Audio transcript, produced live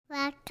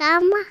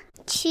Welcome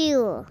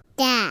to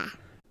the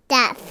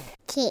Deaf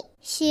Kid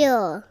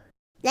Show.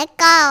 Let's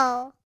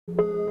go.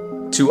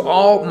 To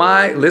all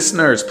my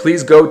listeners,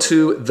 please go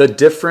to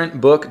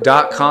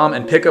thedifferentbook.com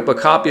and pick up a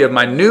copy of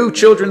my new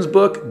children's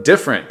book,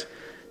 Different.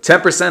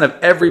 10% of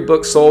every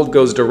book sold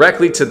goes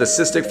directly to the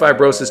cystic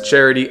fibrosis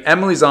charity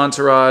Emily's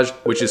Entourage,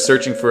 which is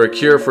searching for a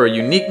cure for a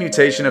unique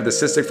mutation of the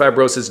cystic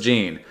fibrosis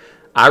gene.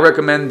 I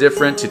recommend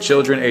Different to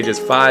children ages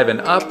 5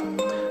 and up.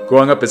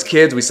 Growing up as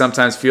kids, we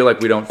sometimes feel like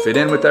we don't fit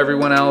in with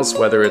everyone else,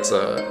 whether it's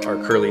our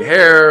curly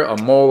hair, a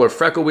mole or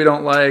freckle we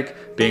don't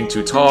like, being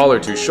too tall or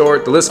too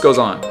short, the list goes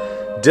on.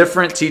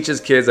 Different teaches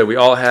kids that we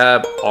all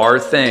have our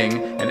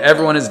thing, and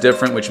everyone is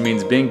different, which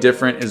means being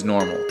different is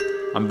normal.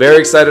 I'm very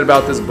excited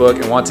about this book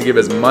and want to give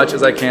as much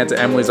as I can to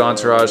Emily's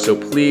Entourage, so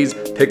please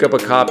pick up a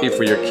copy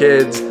for your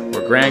kids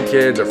or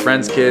grandkids or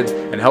friends' kids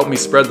and help me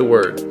spread the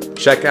word.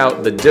 Check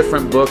out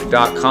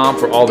thedifferentbook.com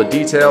for all the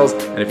details,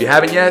 and if you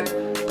haven't yet,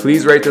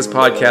 please rate this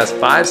podcast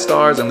 5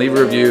 stars and leave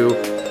a review.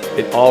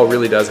 It all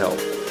really does help.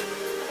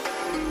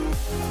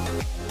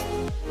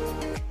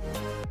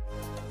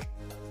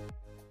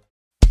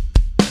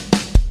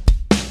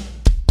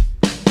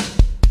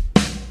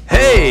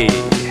 Hey!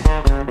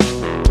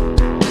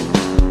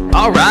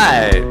 All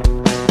right.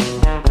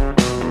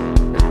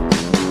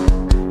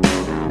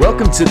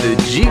 Welcome to the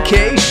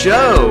GK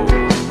Show.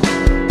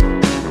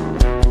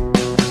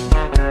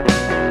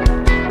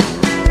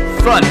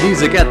 Fun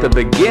music at the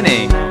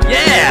beginning.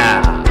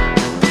 Yeah!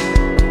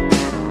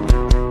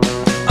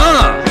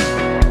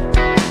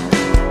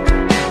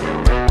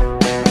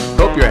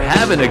 Hope you're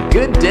having a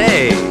good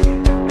day.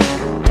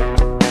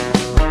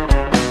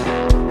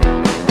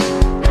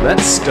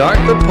 Let's start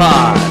the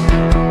pod.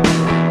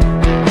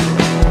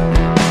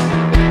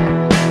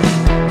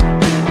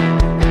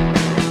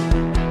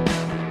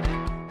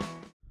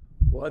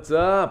 What's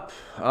up?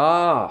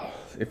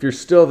 If you're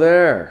still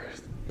there,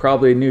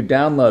 probably a new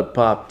download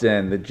popped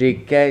in, the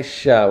GK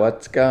Show.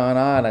 What's going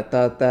on? I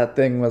thought that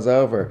thing was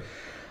over.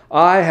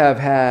 I have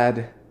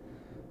had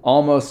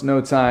almost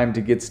no time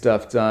to get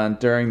stuff done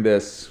during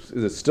this.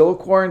 Is it still a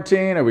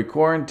quarantine? Are we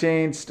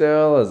quarantined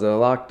still? Is it a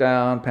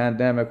lockdown,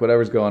 pandemic,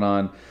 whatever's going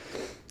on?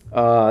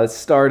 It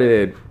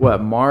started,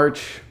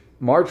 March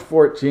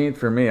 14th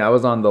for me. I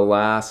was on the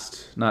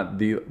last,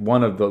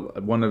 one of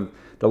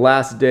the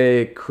last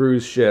day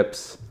cruise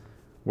ships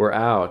were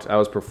out. I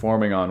was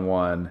performing on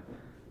one.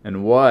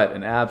 And what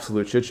an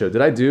absolute shit show.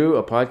 Did I do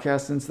a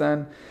podcast since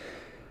then?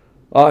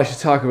 Oh, I should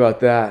talk about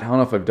that. I don't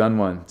know if I've done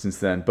one since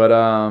then. But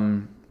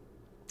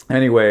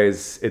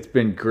anyways, it's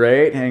been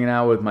great hanging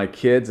out with my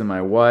kids and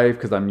my wife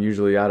because I'm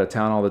usually out of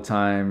town all the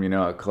time,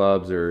 at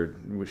clubs or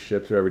with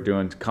ships or whatever,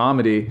 doing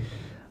comedy.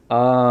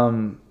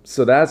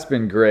 So that's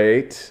been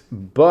great.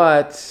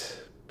 But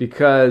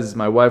because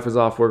my wife was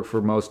off work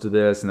for most of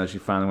this and then she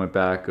finally went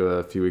back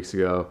a few weeks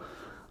ago,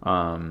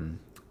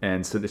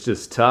 and so it's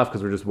just tough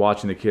because we're just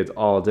watching the kids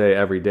all day,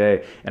 every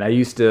day. And I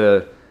used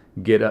to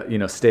get up,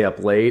 stay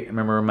up late. I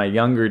remember in my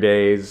younger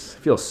days, I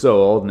feel so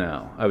old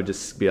now. I would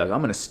just be like, I'm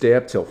going to stay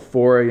up till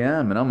 4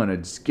 a.m. and I'm going to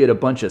just get a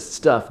bunch of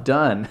stuff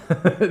done.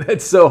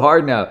 That's so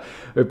hard now.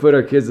 We put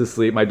our kids to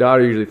sleep. My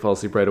daughter usually falls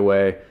asleep right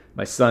away.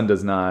 My son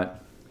does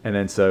not. And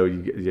then so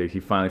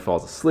he finally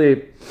falls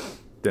asleep.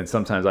 Then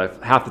sometimes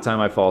half the time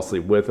I fall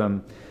asleep with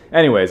him.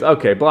 Anyways,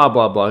 okay, blah,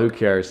 blah, blah. Who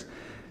cares?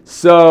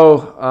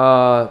 So,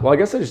 I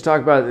guess I just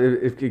talk about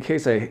it in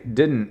case I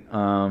didn't.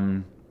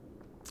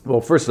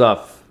 First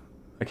off,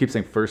 I keep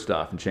saying first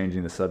off and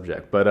changing the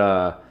subject, but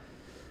I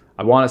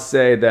want to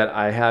say that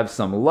I have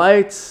some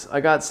lights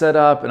I got set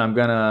up, and I'm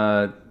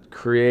gonna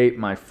create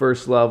my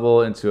first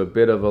level into a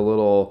bit of a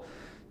little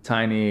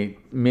tiny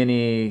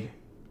mini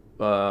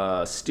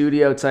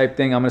studio type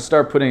thing. I'm gonna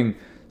start putting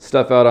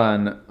stuff out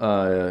on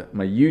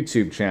my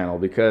YouTube channel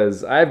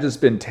because I've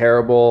just been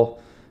terrible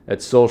at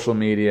social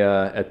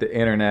media, at the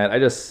internet. I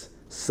just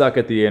suck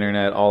at the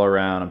internet all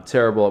around. I'm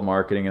terrible at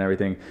marketing and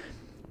everything.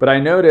 But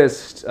I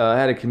noticed, I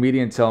had a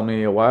comedian tell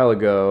me a while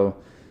ago,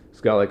 he's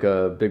got like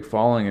a big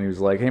following, and he was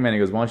like, hey man, he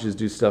goes, why don't you just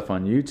do stuff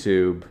on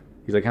YouTube?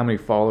 He's like, how many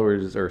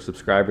followers or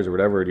subscribers or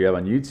whatever do you have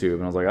on YouTube?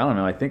 And I was like, I don't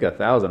know, I think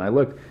 1,000. I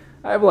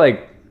have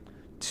like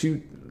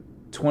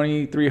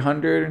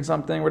 2,300 and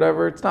something,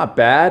 whatever. It's not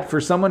bad. For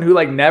someone who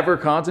never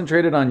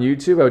concentrated on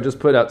YouTube, I would just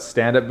put out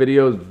stand-up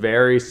videos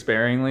very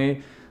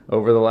sparingly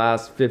over the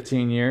last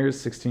 16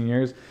 years.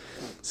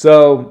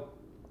 So,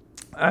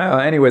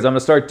 anyways, I'm going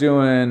to start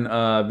doing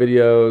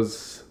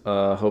videos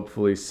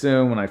hopefully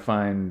soon when I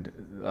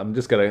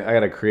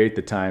got to create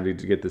the time to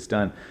get this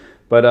done.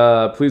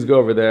 But please go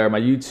over there. My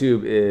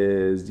YouTube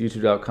is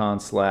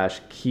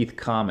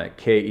youtube.com/KeithComic,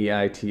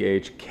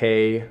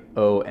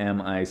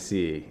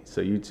 KeithKomic.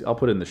 So I'll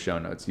put it in the show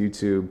notes,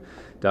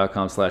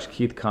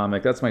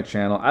 youtube.com/KeithComic. That's my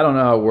channel. I don't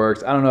know how it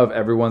works. I don't know if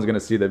everyone's going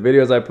to see the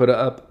videos I put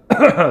up.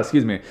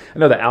 Excuse me. I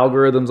know the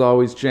algorithms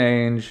always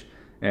change,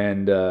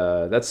 and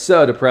that's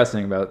so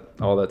depressing about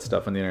all that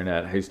stuff on the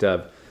internet. I used to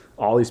have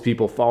all these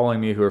people following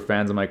me who are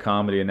fans of my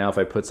comedy, and now if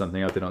I put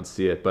something out, they don't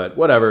see it. But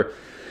whatever.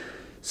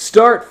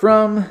 Start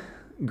from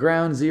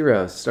ground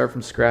zero, start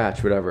from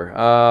scratch, whatever.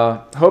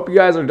 Hope you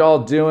guys are all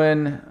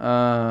doing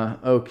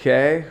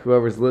okay.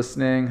 Whoever's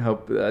listening,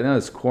 I know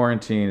this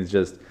quarantine is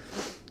just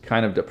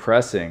kind of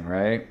depressing,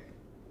 right?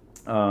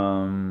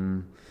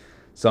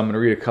 So I'm going to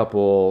read a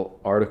couple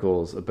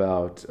articles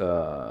about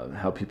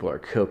how people are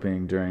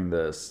coping during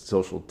the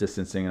social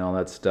distancing and all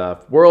that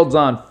stuff. World's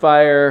on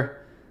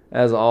fire,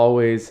 as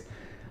always.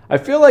 I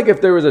feel like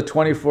if there was a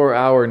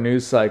 24-hour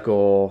news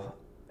cycle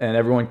and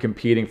everyone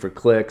competing for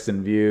clicks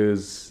and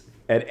views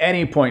at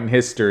any point in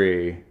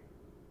history,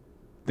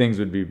 things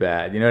would be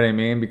bad. You know what I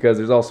mean? Because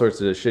there's all sorts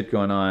of shit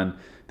going on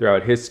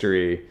throughout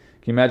history.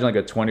 Can you imagine like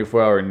a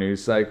 24-hour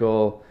news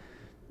cycle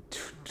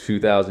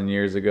 2,000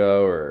 years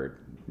ago, or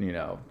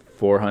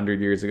 400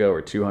 years ago,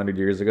 or 200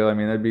 years ago? I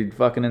mean, that'd be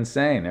fucking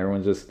insane.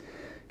 Everyone's just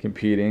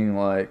competing.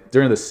 Like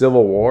during the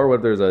Civil War, what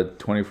if there's a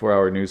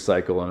 24-hour news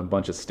cycle and a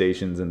bunch of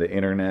stations and the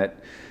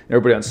internet,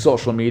 everybody on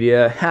social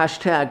media,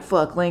 hashtag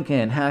fuck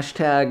Lincoln,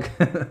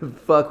 hashtag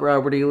fuck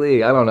Robert E.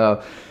 Lee. I don't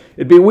know.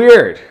 It'd be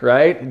weird,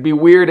 right? It'd be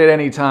weird at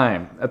any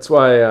time. That's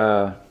why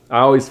I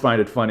always find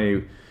it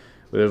funny.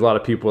 There's a lot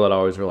of people that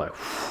always are like,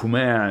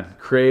 man,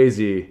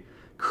 crazy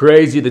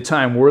the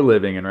time we're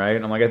living in, right?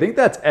 And I'm like, I think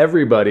that's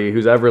everybody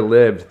who's ever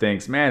lived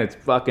thinks, man, it's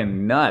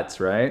fucking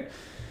nuts, right?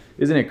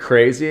 Isn't it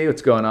crazy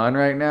what's going on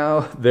right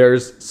now?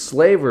 There's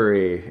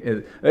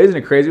slavery. Isn't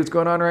it crazy what's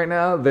going on right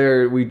now?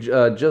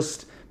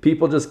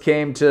 People just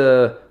came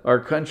to our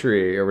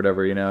country or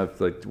whatever,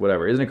 it's like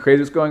whatever. Isn't it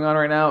crazy what's going on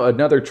right now?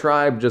 Another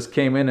tribe just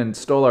came in and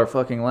stole our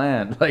fucking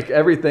land. Like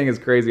everything is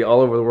crazy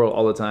all over the world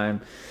all the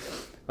time.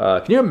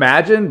 Can you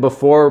imagine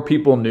before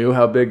people knew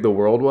how big the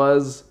world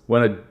was,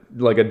 when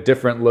a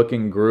different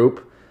looking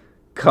group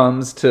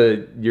comes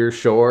to your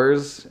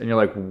shores and you're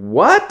like,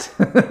 what?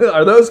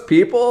 Are those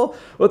people?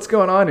 What's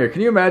going on here?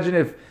 Can you imagine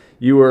if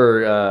you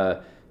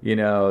were,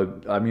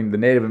 the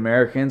Native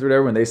Americans or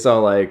whatever, when they saw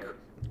like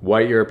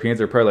white Europeans,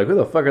 they're probably like, who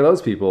the fuck are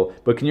those people?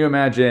 But can you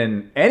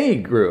imagine any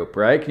group,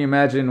 right? Can you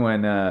imagine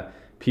when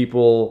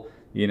people,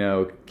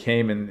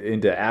 came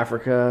into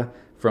Africa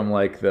from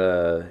like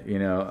the,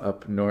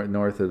 up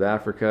north of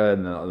Africa,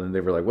 and then they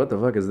were like, what the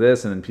fuck is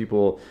this? And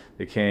then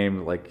they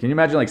came, like, can you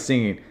imagine like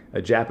seeing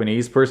a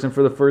Japanese person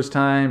for the first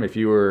time? If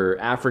you were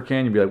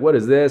African, you'd be like, what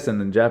is this? And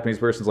then the Japanese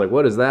person's like,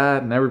 what is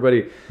that? And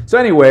everybody. So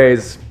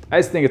anyways, I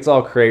just think it's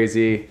all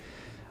crazy.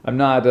 I'm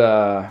not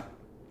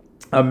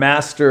a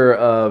master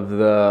of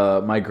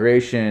the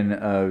migration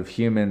of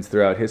humans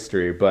throughout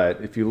history, but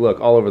if you look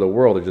all over the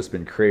world, there's just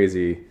been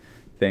crazy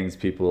things,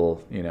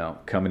 people,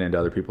 coming into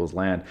other people's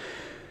land.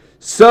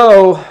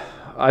 So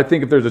I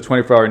think if there's a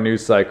 24-hour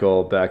news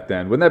cycle back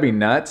then, wouldn't that be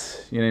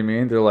nuts? You know what I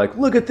mean? They're like,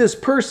 look at this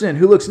person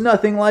who looks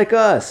nothing like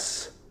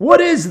us. What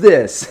is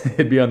this?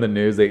 It'd be on the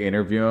news. They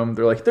interview them.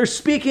 They're like, they're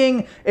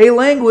speaking a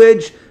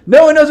language.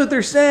 No one knows what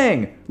they're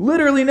saying.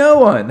 Literally no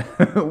one.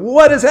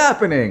 What is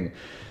happening?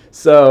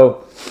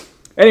 So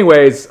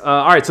anyways,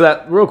 all right. So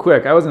that real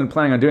quick, I wasn't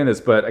planning on doing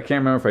this, but I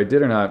can't remember if I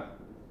did or not.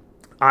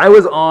 I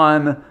was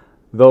on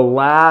the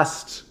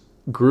last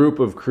group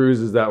of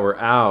cruises that were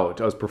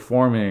out. I was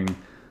performing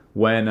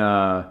when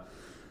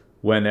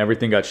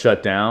everything got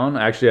shut down.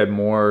 I actually had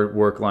more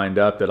work lined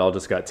up that all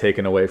just got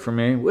taken away from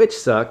me, which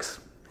sucks.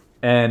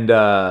 And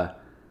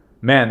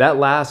man, that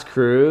last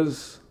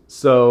cruise.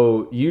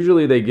 So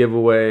usually they give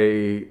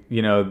away,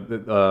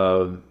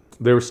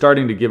 they were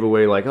starting to give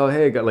away like, oh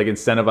hey, like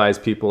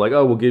incentivize people, like,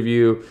 oh, we'll give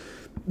you,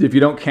 if you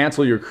don't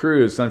cancel your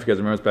cruise. Some of you guys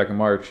remember this back in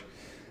March.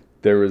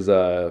 There was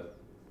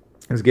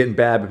it was getting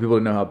bad, but people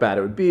didn't know how bad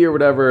it would be or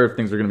whatever, if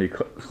things were going to be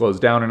closed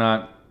down or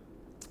not.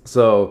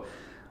 So,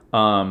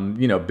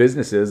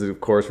 businesses, of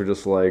course, were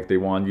just like, they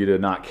wanted you to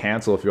not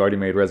cancel if you already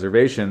made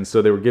reservations.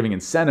 So they were giving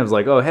incentives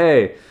like, oh,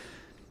 hey,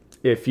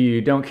 if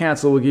you don't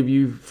cancel, we'll give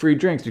you free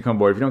drinks if you come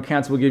aboard. If you don't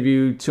cancel, we'll give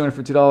you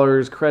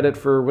 $250 credit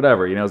for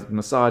whatever,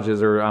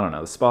 massages or, I don't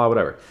know, the spa,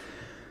 whatever.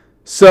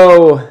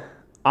 So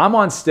I'm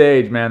on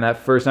stage, man, that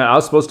first night. I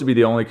was supposed to be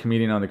the only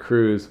comedian on the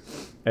cruise.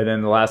 And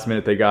then the last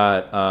minute they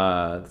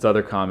got this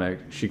other comic.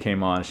 She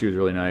came on. She was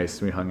really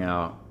nice. We hung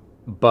out.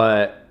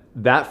 But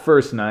that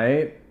first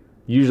night,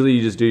 usually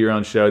you just do your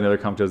own show and the other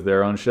comic does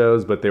their own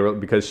shows. But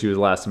because she was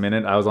last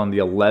minute, I was on the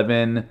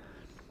 11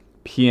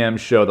 p.m.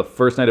 show, the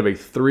first night of a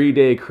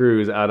 3-day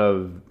cruise out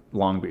of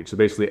Long Beach. So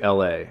basically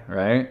LA,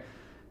 right?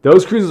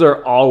 Those cruises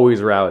are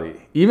always rowdy.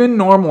 Even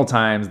normal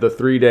times, the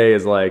 3-day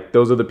is like,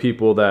 those are the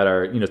people that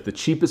are, it's the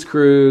cheapest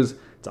cruise.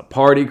 It's a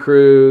party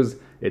cruise.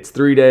 It's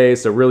 3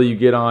 days, so really you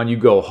get on, you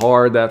go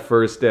hard that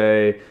first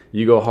day,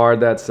 you go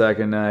hard that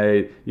second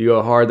night, you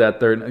go hard that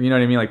third, you know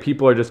what I mean? Like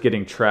people are just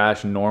getting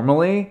trashed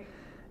normally,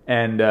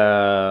 and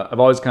I've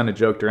always kind of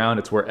joked around,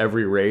 it's where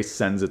every race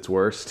sends its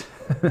worst.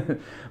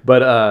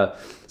 But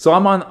so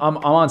I'm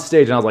on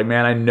stage and I was like,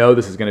 man, I know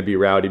this is going to be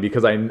rowdy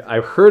because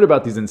I've heard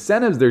about these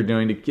incentives they're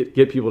doing to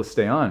get people to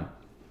stay on.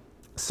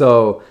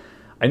 So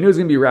I knew it was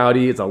going to be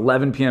rowdy. It's an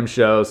 11 p.m.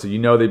 show, so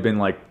they've been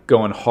like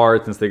going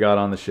hard since they got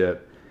on the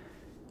ship.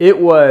 It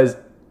was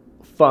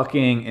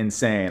fucking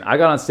insane. I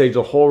got on stage,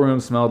 the whole room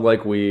smelled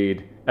like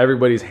weed.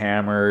 Everybody's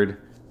hammered.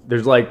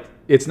 There's like,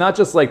 it's not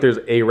just like there's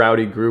a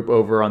rowdy group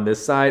over on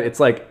this side. It's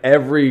like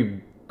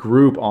every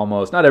group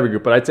almost, not every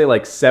group, but I'd say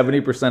like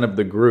 70% of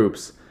the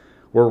groups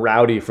were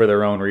rowdy for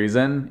their own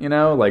reason. You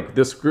know, like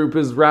this group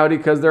is rowdy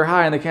because they're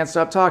high and they can't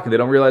stop talking. They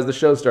don't realize the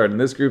show started.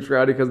 And this group's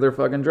rowdy because they're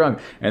fucking drunk.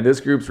 And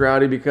this group's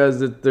rowdy because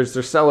they're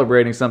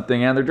celebrating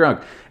something and they're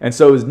drunk. And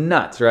so it was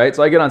nuts, right?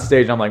 So I get on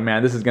stage and I'm like,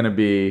 man, this is going to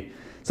be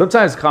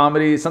sometimes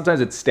comedy.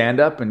 Sometimes it's stand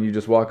up and you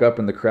just walk up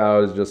and the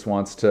crowd just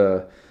wants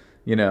to,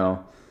 you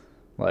know,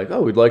 like,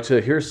 oh, we'd like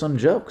to hear some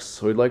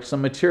jokes. We'd like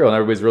some material. And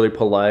everybody's really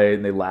polite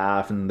and they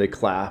laugh and they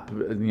clap,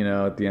 you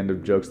know, at the end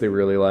of jokes they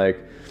really like.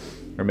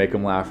 Or make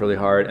them laugh really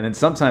hard. And then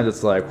sometimes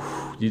it's like,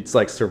 it's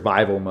like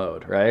survival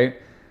mode, right?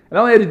 And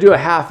I only had to do a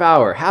half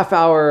hour. Half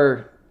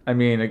hour, I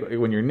mean,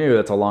 when you're new,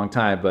 that's a long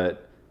time.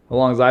 But as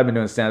long as I've been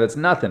doing stand-up, that's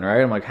nothing, right?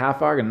 I'm like,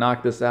 half hour, I can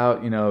knock this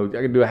out. You know,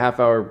 I can do a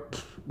half hour,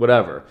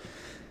 whatever.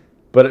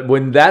 But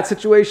when that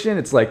situation,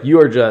 it's like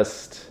you're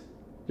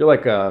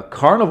like a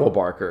carnival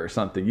barker or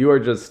something. You are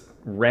just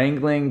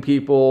wrangling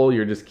people.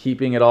 You're just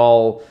keeping it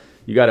all.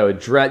 You got to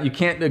address. You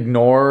can't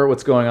ignore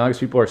what's going on because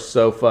people are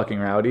so fucking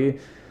rowdy.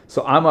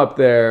 So I'm up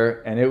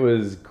there, and it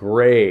was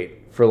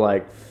great for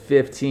like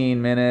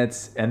 15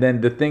 minutes. And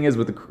then the thing is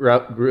with the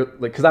group,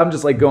 like, because I'm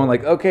just like going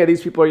like, okay,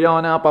 these people are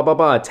yelling out, blah, blah,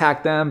 blah,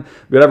 attack them,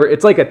 whatever.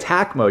 It's like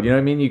attack mode, you know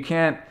what I mean? You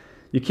can't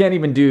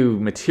even do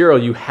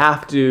material. You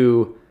have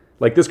to,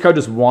 like, this crowd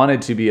just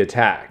wanted to be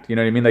attacked. You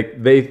know what I mean?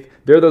 Like,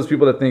 they're those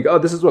people that think, oh,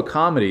 this is what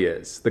comedy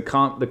is. The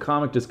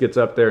comic just gets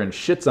up there and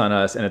shits on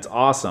us, and it's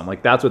awesome.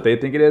 Like, that's what they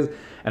think it is.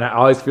 And I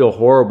always feel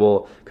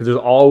horrible because there's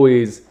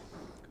always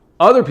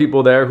other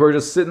people there who are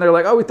just sitting there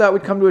like, oh, we thought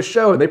we'd come to a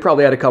show. And they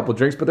probably had a couple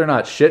drinks, but they're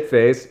not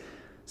shit-faced.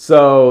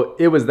 So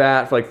it was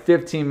that for like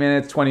 15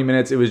 minutes, 20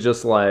 minutes. It was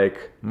just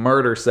like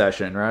murder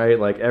session, right?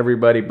 Like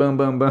everybody, boom,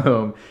 boom,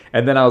 boom.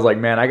 And then I was like,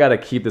 man, I got to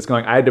keep this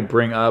going. I had to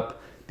bring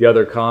up the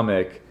other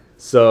comic.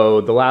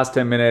 So the last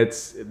 10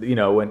 minutes, you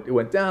know, it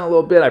went down a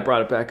little bit. I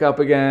brought it back up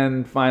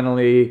again,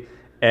 finally.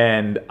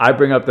 And I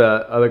bring up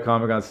the other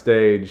comic on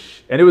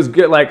stage. And it was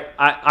good. Like,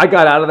 I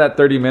got out of that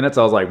 30 minutes.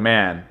 I was like,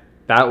 man,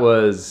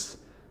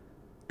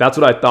 that's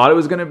what I thought it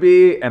was going to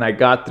be, and I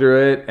got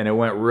through it, and it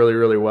went really,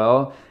 really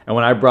well. And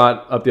when I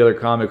brought up the other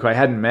comic, who I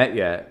hadn't met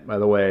yet, by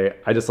the way,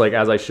 I just, like,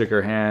 as I shook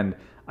her hand,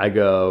 I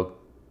go,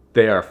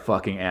 they are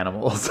fucking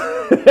animals.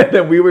 And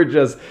then we were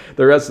just,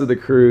 the rest of the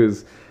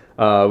cruise,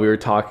 we were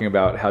talking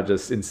about how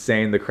just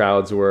insane the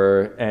crowds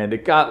were, and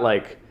it got,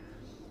 like,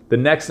 the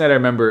next night I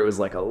remember it was,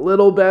 like, a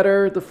little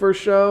better, the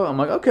first show. I'm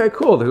like, okay,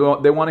 cool,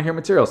 they want to hear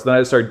material. So then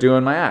I just started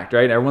doing my act,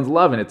 right? Everyone's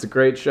loving it. It's a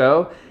great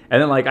show.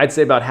 And then, like, I'd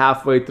say about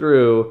halfway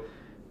through,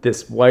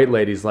 this white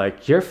lady's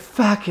like, you're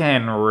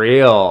fucking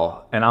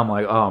real. And I'm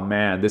like, oh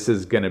man, this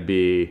is gonna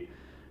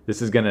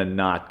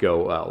not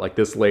go well. Like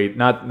this lady,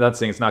 not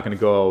saying it's not gonna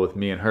go well with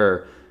me and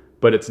her,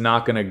 but it's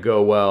not gonna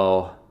go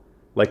well.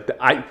 Like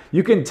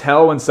you can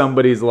tell when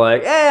somebody's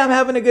like, hey, I'm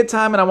having a good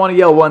time and I want to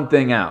yell one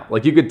thing out.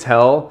 Like you could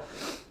tell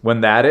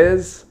when that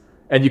is,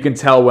 and you can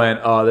tell when,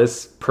 oh,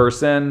 this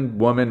person,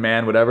 woman,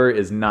 man, whatever,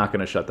 is not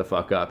gonna shut the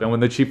fuck up. And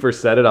when she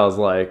first said it, I was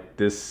like,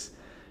 this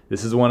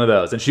is one of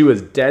those. And she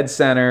was dead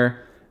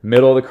center,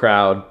 middle of the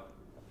crowd,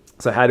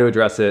 so I had to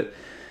address it.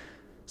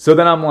 So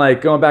then I'm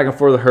like going back and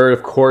forth with her.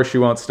 Of course she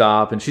won't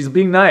stop, and she's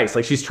being nice.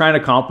 Like she's trying to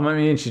compliment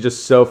me, and she's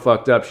just so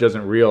fucked up. She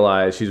doesn't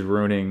realize she's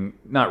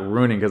not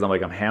ruining because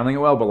I'm handling it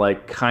well, but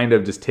like kind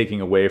of just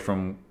taking away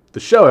from the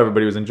show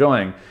everybody was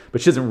enjoying.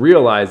 But she doesn't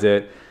realize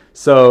it.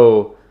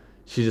 So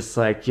she's just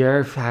like,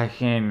 you're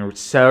fucking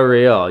so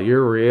real.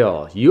 You're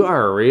real. You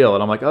are real.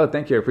 And I'm like, oh,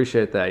 thank you. I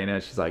appreciate that. You know,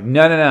 she's like,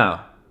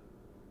 no.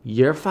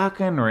 You're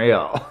fucking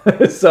real.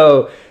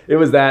 So it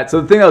was that.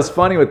 So the thing that was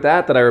funny with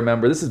that I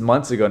remember, this is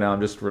months ago now, I'm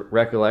just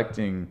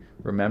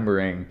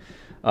remembering,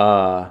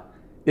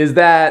 is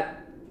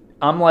that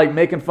I'm like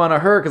making fun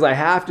of her because I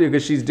have to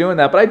because she's doing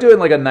that. But I do it in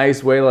like a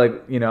nice way,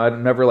 like, you know,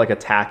 I'm never like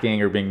attacking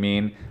or being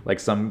mean. Like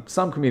some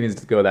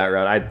comedians go that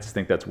route. I just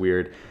think that's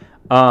weird.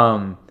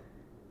 And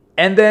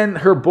then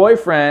her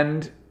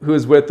boyfriend who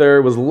was with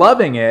her was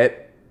loving it.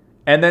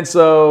 And then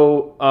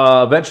so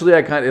eventually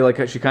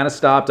she kind of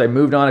stopped. I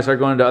moved on. I started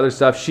going into other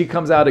stuff. She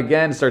comes out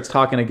again, starts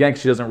talking again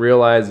because she doesn't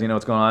realize, you know,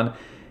 what's going on.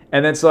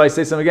 And then so I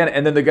say something again.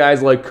 And then the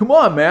guy's like, come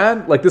on,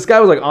 man. Like this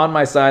guy was like on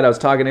my side. I was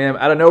talking to him.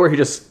 Out of nowhere, he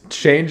just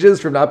changes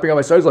from not being on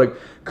my side. He's like,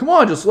 come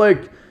on, just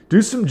like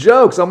do some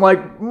jokes. I'm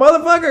like,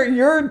 motherfucker,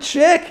 your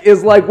chick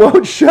is like,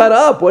 won't shut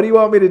up. What do you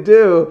want me to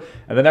do?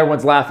 And then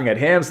everyone's laughing at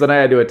him. So then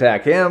I had to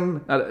attack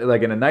him,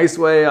 like in a nice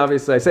way.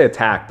 Obviously, I say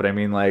attack, but I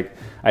mean like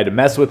I had to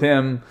mess with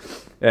him.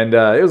 And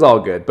it was all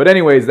good. But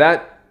anyways,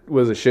 that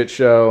was a shit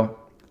show.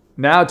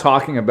 Now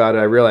talking about it,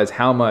 I realize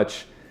how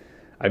much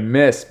I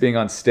miss being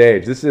on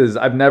stage.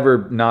 I've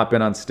never not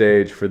been on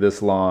stage for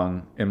this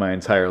long in my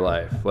entire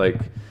life. Like,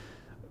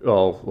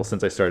 well,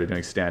 since I started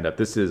doing stand-up.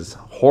 This is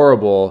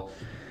horrible.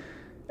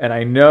 And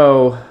I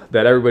know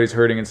that everybody's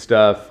hurting and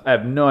stuff. I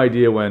have no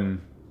idea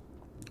when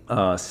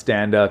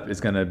stand-up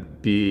is going to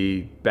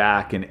be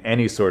back in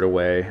any sort of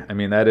way. I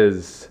mean, that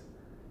is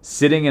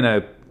sitting in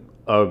a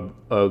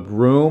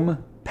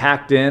room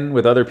packed in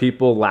with other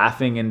people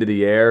laughing into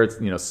the air. It's,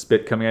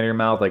 spit coming out of your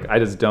mouth. Like, I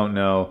just don't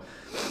know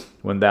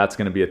when that's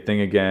going to be a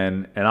thing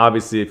again. And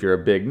obviously, if you're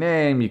a big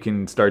name, you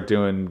can start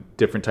doing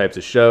different types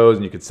of shows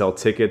and you could sell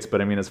tickets.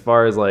 But I mean, as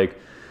far as like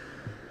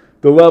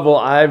the level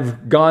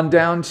I've gone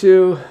down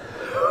to,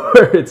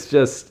 where it's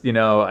just,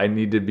 I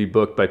need to be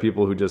booked by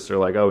people who just are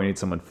like, oh, we need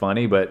someone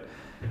funny, but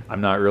I'm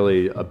not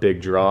really a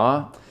big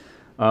draw.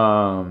 I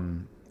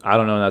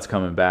don't know when that's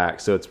coming back.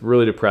 So it's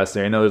really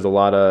depressing. I know there's a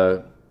lot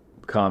of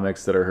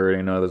comics that are hurting.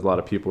 I know there's a lot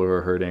of people who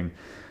are hurting.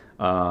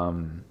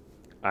 I'm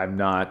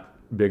not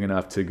big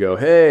enough to go,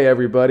 hey,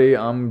 everybody,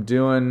 I'm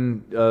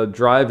doing a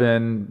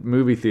drive-in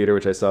movie theater,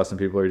 which I saw some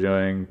people are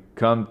doing.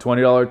 Come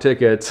 $20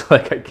 tickets.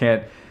 Like,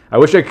 I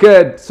wish I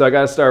could, so I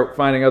got to start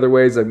finding other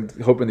ways. I'm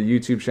hoping the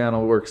YouTube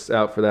channel works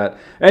out for that.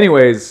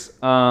 Anyways,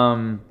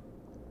 at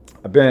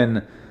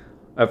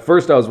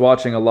first I was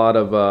watching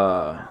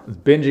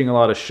binging a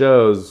lot of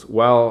shows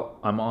while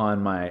I'm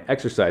on my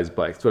exercise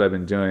bike. That's what I've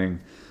been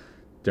doing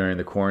during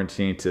the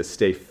quarantine to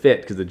stay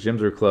fit because the gyms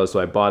were closed. So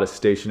I bought a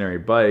stationary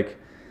bike.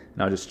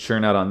 And I'll just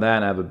churn out on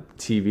that. And I have a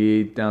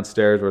TV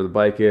downstairs where the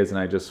bike is, and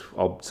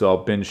I'll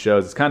binge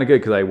shows. It's kind of good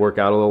because I work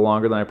out a little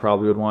longer than I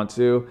probably would want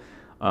to,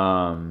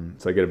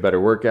 so I get a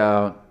better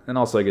workout, and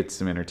also I get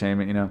some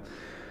entertainment.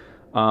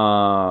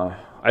 I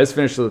just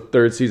finished the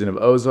 3rd season of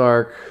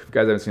Ozark. If you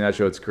guys haven't seen that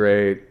show, it's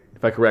great.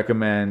 If I could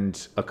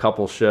recommend a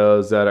couple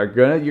shows that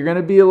you're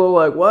gonna be a little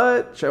like,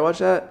 what? Should I watch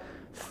that?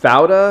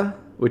 Fauda,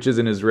 which is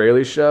an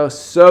Israeli show,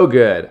 so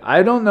good.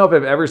 I don't know if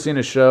I've ever seen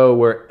a show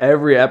where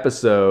every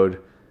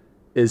episode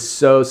is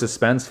so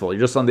suspenseful.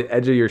 You're just on the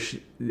edge of your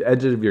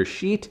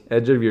seat.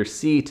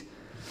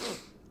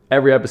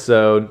 Every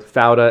episode,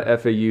 Fauda,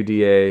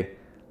 Fauda.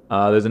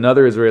 There's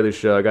another Israeli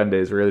show. I got into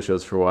Israeli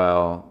shows for a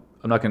while.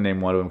 I'm not going to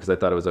name one of them because I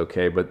thought it was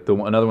okay. But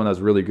another one that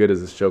was really good is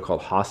this show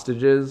called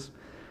Hostages.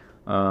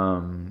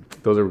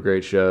 Those are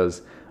great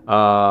shows.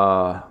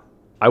 I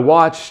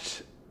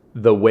watched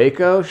the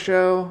Waco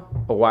show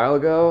a while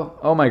ago.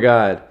 Oh my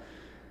God.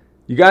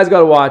 You guys got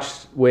to watch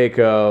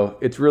Waco.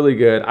 It's really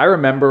good. I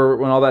remember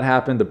when all that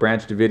happened, the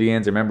Branch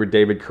Davidians. I remember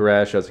David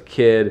Koresh as a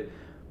kid,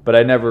 but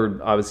I never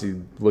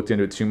obviously looked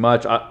into it too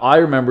much. I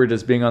remember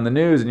just being on the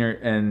news,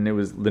 and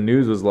the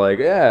news was like,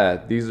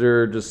 yeah, these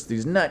are just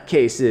these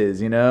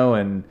nutcases,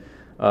 and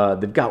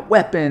they've got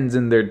weapons,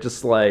 and they're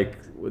just like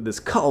this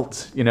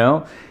cult,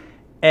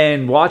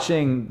 And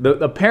watching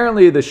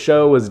apparently the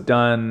show was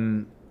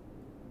done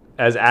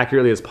as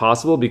accurately as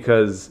possible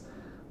because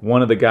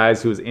one of the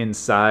guys who was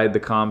inside the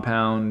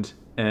compound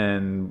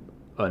and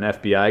an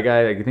FBI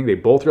guy, I think they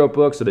both wrote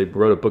books, or they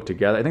wrote a book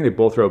together. I think they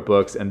both wrote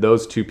books, and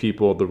those two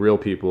people, the real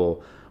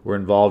people, were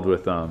involved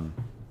with, saying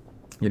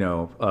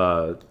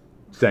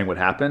what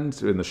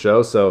happened in the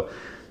show. So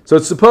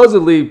it's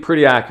supposedly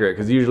pretty accurate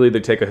because usually they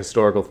take a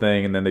historical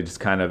thing and then they just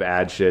kind of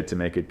add shit to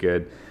make it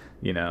good,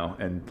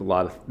 and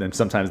then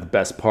sometimes the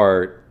best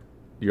part,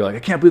 you're like, I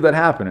can't believe that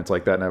happened. It's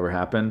like that never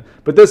happened.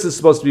 But this is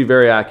supposed to be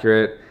very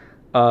accurate.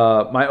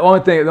 The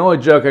only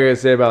joke I gotta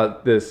say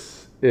about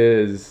this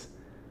is,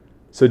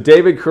 so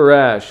David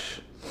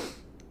Koresh,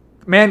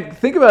 man,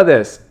 think about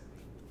this.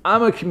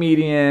 I'm a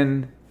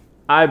comedian.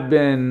 I've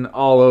been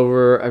all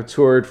over. I've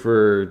toured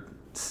for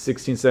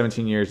 16,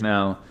 17 years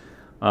now.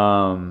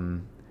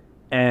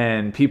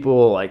 And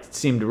people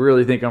seem to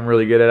really think I'm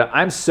really good at it.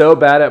 I'm so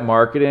bad at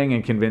marketing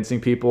and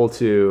convincing people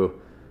to,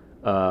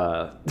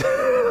 I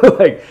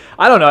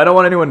don't know. I don't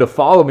want anyone to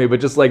follow me, but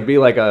just be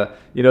like I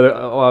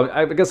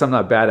guess I'm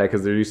not bad at it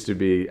because there used to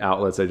be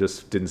outlets. I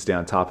just didn't stay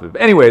on top of it.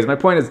 But anyways, my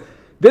point is,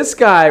 this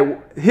guy,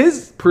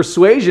 his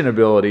persuasion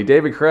ability,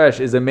 David Koresh,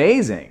 is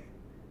amazing,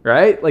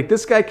 right?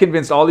 This guy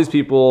convinced all these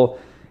people,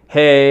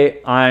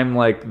 hey, I'm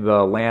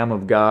the Lamb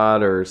of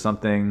God or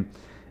something.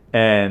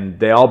 And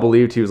they all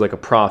believed he was a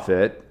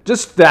prophet.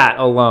 Just that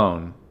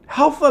alone.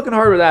 How fucking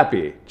hard would that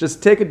be?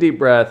 Just take a deep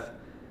breath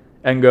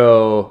and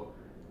go,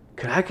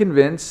 could I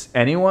convince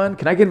anyone?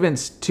 Can I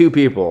convince 2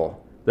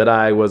 people that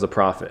I was a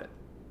prophet?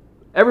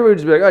 Everybody would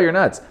just be like, oh, you're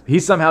nuts. He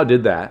somehow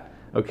did that,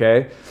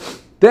 okay?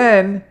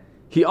 Then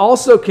he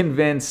also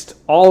convinced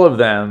all of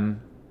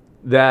them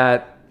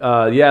that,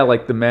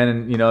 the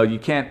men, you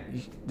can't,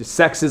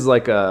 sex is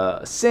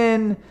a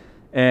sin,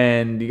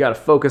 and you got to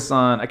focus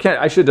on,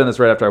 I should have done this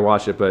right after I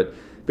watched it, but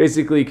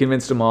basically he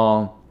convinced them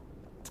all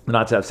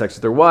not to have sex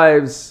with their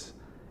wives,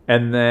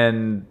 and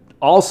then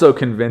also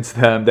convinced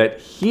them that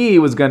he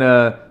was going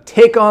to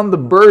take on the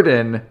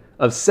burden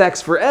of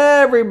sex for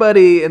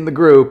everybody in the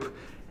group,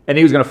 and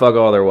he was going to fuck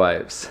all their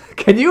wives.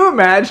 Can you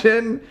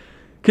imagine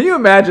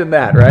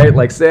that,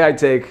 right? Say I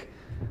take,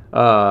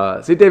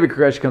 say David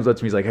Koresh comes up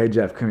to me, he's like, hey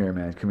Jeff, come here,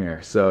 man, come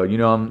here. So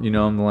I'm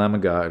the Lamb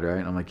of God, right?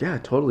 And I'm like, yeah,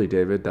 totally,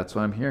 David. That's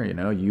why I'm here.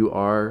 You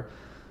are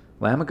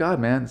Lamb of God,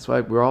 man. That's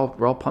why we're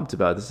all pumped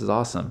about it. This is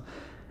awesome.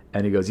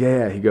 And he goes,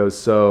 yeah. He goes,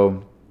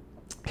 so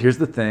here's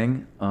the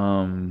thing.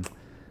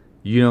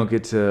 You don't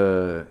get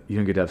to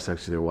have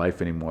sex with your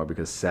wife anymore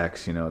because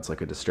sex, it's a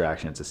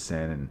distraction, it's a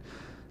sin,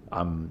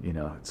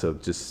 and so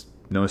just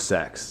no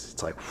sex.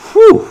 It's like,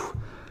 whew,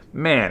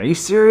 man, are you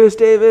serious,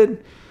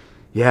 David?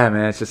 yeah,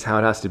 man, it's just how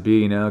it has to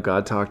be,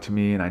 God talked to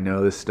me and I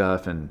know this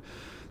stuff and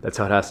that's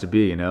how it has to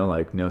be,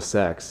 like no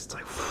sex. It's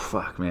like,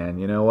 fuck, man,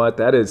 you know what?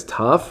 That is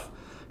tough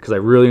because I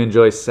really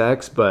enjoy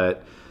sex,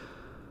 but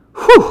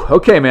whew,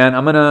 okay, man,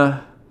 I'm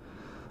gonna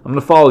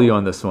follow you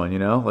on this one,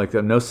 like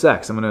no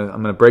sex. I'm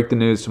gonna break the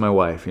news to my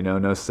wife,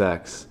 no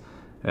sex.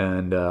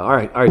 And all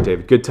right,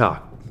 David, good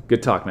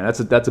talk, man.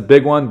 That's a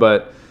big one,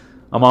 but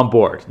I'm on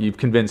board. You've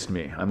convinced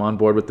me. I'm on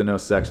board with the no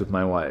sex with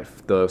my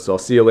wife. So I'll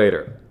see you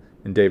later.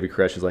 And David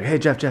Koresh is like, hey,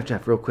 Jeff,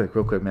 real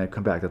quick, man,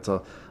 come back. That's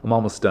all. I'm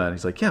almost done.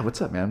 He's like, yeah,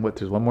 what's up, man? What?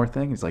 There's one more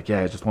thing? He's like,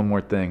 yeah, just one more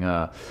thing.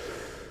 I'm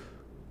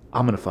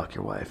going to fuck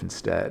your wife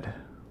instead.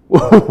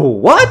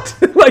 What?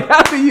 Like,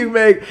 how do you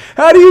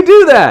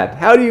do that?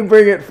 How do you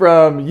bring it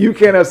from you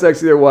can't have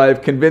sex with your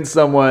wife, convince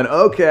someone,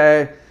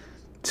 okay,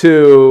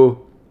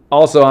 to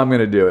also I'm going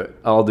to do it.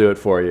 I'll do it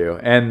for you.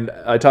 And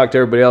I talked to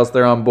everybody else.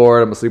 They're on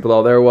board. I'm going to sleep with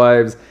all their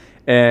wives.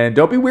 And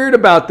don't be weird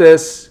about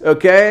this,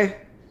 okay?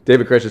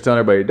 David Koresh is telling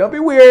everybody, don't be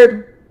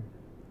weird.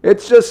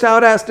 It's just how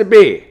it has to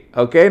be.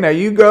 Okay, now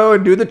you go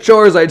and do the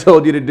chores I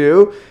told you to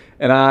do.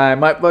 And I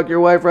might fuck your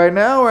wife right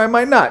now or I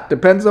might not.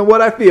 Depends on what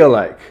I feel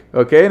like.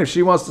 Okay, and if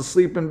she wants to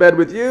sleep in bed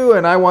with you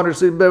and I want her to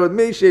sleep in bed with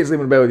me, she ain't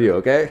sleeping in bed with you,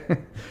 okay?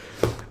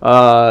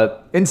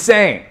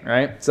 Insane,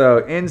 right?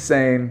 So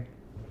insane.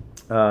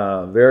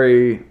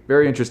 Very,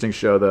 very interesting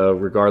show, though,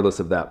 regardless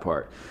of that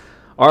part.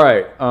 All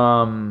right.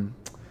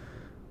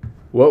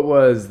 What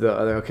was the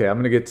other? Okay,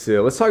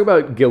 let's talk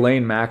about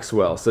Ghislaine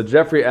Maxwell. So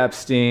Jeffrey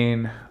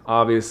Epstein,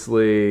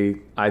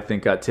 obviously, I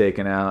think got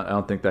taken out. I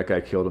don't think that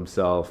guy killed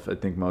himself. I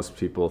think most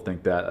people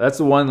think that. That's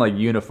the one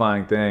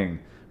unifying thing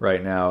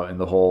right now in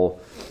the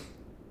whole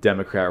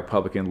Democrat,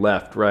 Republican,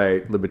 left,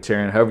 right,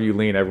 libertarian, however you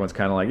lean, everyone's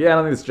kind of like, yeah, I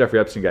don't think this Jeffrey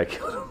Epstein guy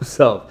killed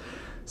himself.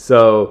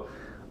 So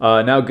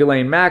now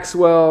Ghislaine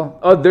Maxwell.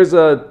 Oh, there's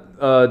a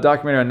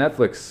documentary on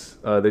Netflix.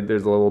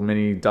 There's a little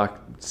mini doc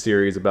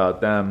series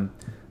about them,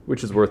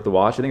 which is worth the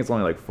watch. I think it's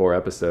only 4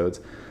 episodes.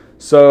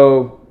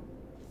 So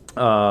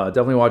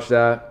definitely watch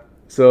that.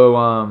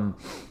 So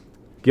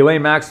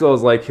Ghislaine Maxwell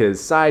is his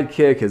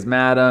sidekick, his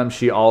madam.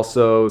 She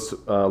also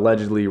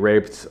allegedly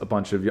raped a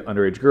bunch of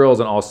underage girls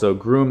and also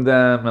groomed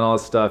them and all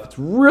this stuff. It's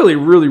really,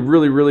 really,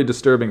 really, really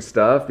disturbing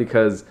stuff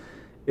because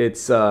it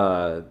just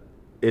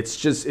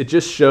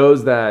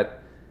shows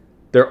that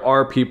there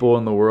are people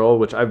in the world,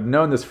 which I've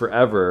known this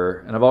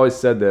forever, and I've always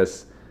said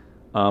this.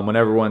 When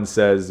everyone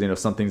says,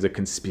 something's a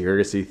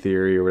conspiracy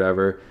theory or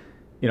whatever,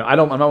 I'm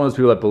not one of those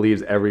people that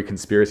believes every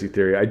conspiracy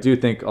theory. I do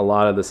think a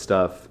lot of the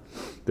stuff,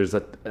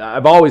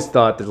 I've always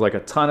thought there's a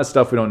ton of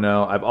stuff we don't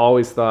know. I've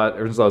always thought,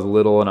 ever since I was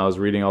little and I was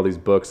reading all these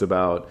books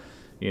about,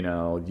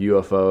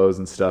 UFOs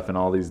and stuff and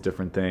all these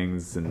different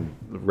things and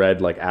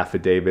read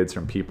affidavits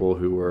from people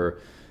who were,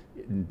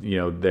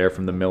 there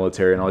from the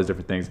military and all these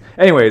different things.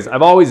 Anyways,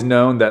 I've always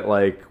known that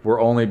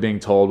we're only being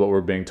told what we're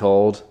being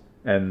told,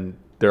 and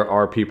there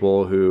are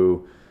people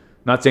who,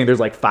 I'm not saying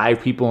there's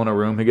 5 people in a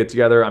room who get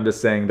together. I'm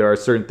just saying there are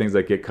certain things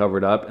that get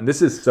covered up. And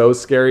this is so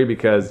scary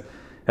because it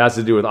has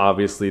to do with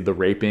obviously the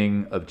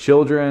raping of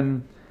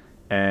children.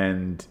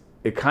 And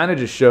it kind of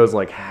just shows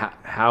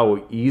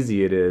how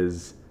easy it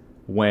is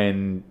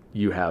when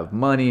you have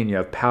money and you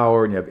have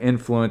power and you have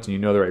influence and you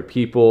know the right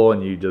people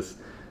and you just,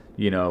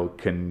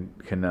 can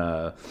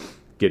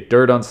get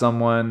dirt on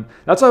someone.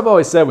 That's what I've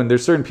always said when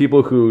there's certain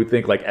people who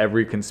think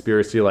every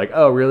conspiracy,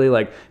 oh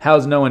really,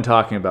 how's no one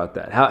talking about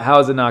that? How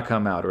has it not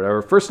come out or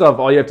whatever? First off,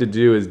 all you have to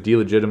do is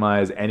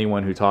delegitimize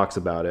anyone who talks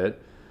about it,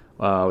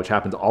 which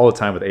happens all the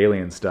time with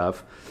alien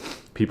stuff.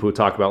 People who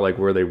talk about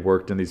where they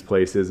worked in these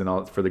places and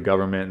all for the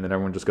government, and then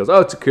everyone just goes, oh,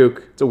 it's a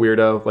kook, it's a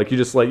weirdo. You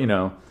just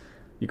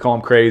you call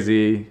them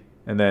crazy,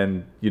 and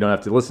then you don't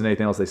have to listen to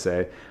anything else they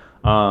say.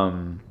 I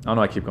don't know.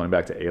 I keep going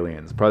back to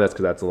aliens. Probably that's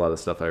because that's a lot of the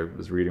stuff I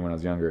was reading when I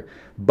was younger.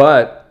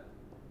 But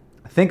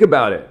think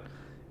about it.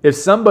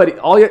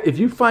 If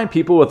you find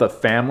people with a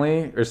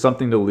family or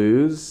something to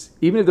lose,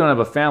 even if they don't have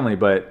a family,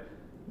 but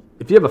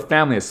if you have a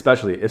family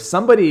especially, if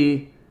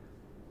somebody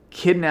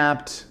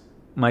kidnapped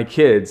my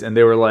kids and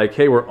they were like,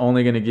 hey, we're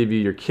only going to give you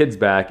your kids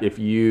back if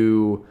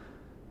you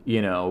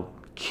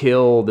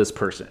kill this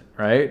person,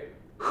 right?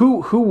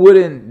 Who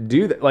wouldn't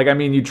do that?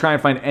 You try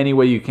and find any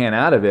way you can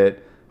out of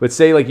it. But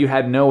say you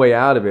had no way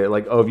out of it,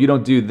 if you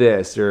don't do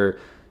this, or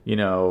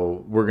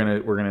we're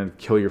gonna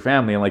kill your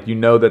family, and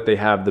that they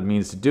have the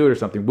means to do it or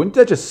something, wouldn't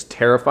that just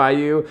terrify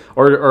you?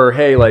 Or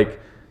hey,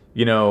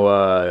 you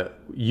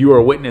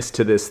are witness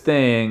to this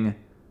thing.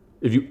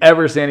 If you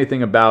ever say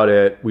anything about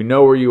it, we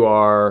know where you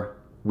are.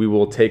 We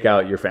will take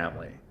out your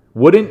family.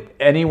 Wouldn't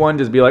anyone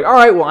just be like, all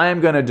right, well, I am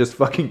gonna just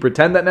fucking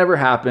pretend that never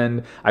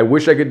happened. I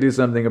wish I could do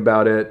something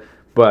about it.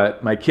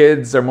 But my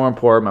kids are more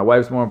important. My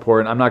wife's more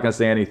important. I'm not going to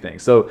say anything.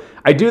 So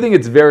I do think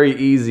it's very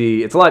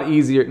easy. It's a lot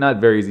easier,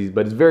 not very easy,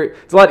 but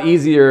it's a lot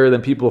easier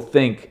than people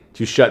think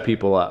to shut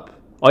people up.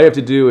 All you have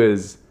to do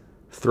is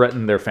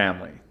threaten their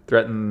family,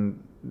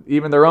 threaten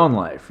even their own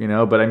life,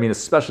 But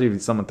especially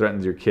if someone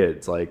threatens your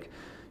kids, if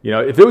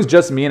it was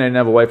just me and I didn't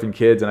have a wife and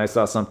kids and I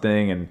saw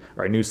something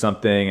or I knew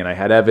something and I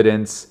had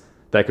evidence,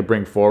 that I could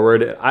bring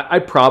forward.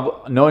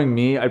 Knowing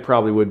me, I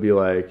probably would be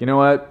like, you know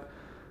what?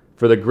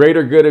 For the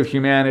greater good of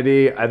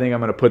humanity, I think I'm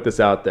going to put this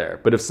out there.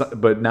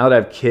 But now that I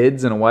have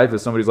kids and a wife,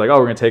 if somebody's like, oh,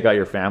 we're going to take out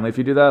your family if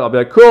you do that, I'll be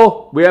like,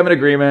 cool, we have an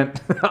agreement.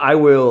 I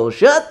will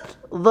shut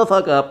the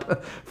fuck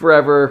up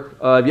forever.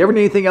 If you ever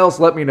need anything else,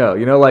 let me know.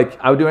 Like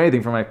I would do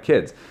anything for my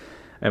kids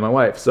and my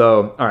wife.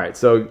 So, all right.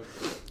 So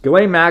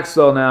Ghislaine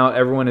Maxwell now,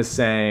 everyone is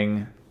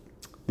saying,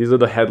 these are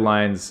the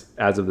headlines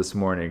as of this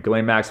morning.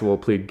 Ghislaine Maxwell will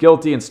plead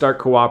guilty and start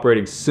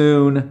cooperating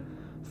soon,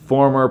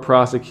 former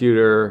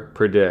prosecutor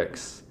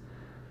predicts.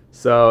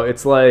 So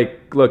it's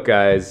like, look,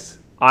 guys,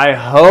 I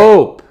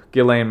hope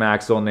Ghislaine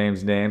Maxwell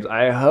names names.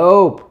 I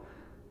hope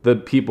the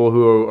people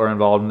who are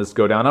involved in this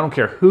go down. I don't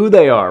care who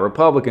they are,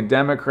 Republican,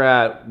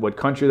 Democrat, what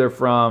country they're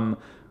from,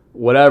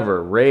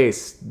 whatever,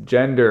 race,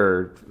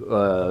 gender,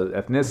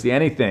 ethnicity,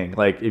 anything.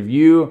 Like, if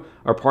you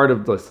are part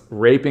of this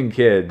raping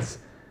kids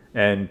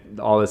and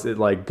all this,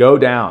 go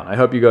down. I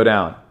hope you go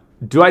down.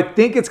 Do I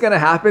think it's going to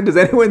happen? Does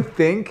anyone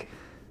think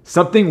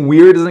something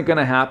weird isn't going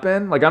to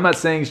happen? Like, I'm not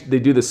saying they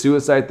do the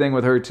suicide thing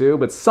with her too,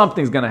 but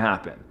something's going to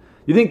happen.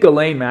 You think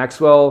Ghislaine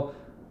Maxwell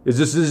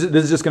this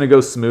is just going to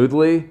go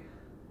smoothly?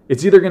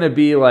 It's either going to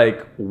be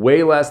like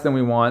way less than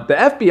we want. The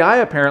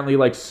FBI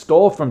apparently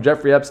stole from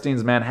Jeffrey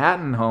Epstein's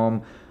Manhattan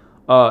home.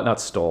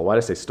 Not stole. Why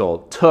did I say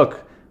stole?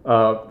 Took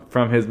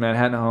from his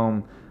Manhattan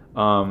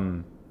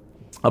home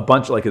a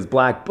bunch of his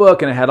black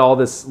book, and it had all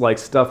this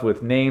stuff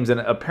with names and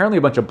apparently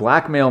a bunch of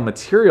blackmail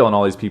material on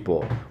all these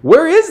people.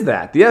 Where is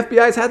that? The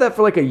FBI's had that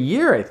for a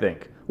year, I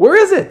think. Where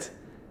is it?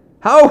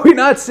 How are we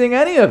not seeing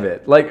any of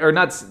it? Or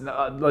not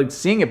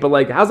seeing it,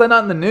 but how's that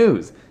not in the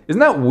news? Isn't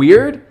that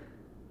weird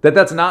that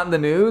that's not in the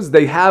news?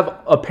 They have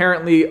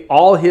apparently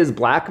all his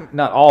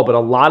not all, but a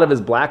lot of his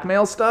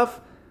blackmail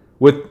stuff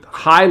with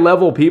high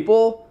level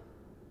people.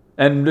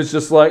 And it's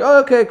just oh,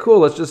 okay, cool.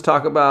 Let's just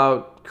talk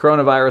about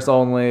coronavirus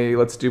only.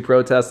 Let's do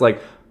protests.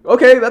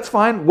 Okay, that's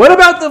fine. What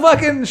about the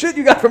fucking shit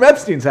you got from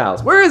Epstein's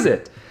house? Where is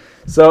it?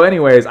 So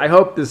anyways, I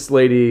hope this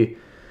lady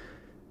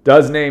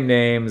does name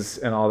names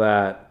and all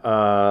that.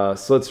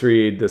 So let's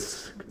read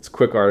this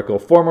quick article.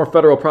 Former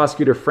federal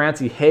prosecutor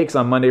Francie Hakes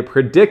on Monday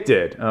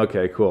predicted,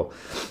 okay, cool,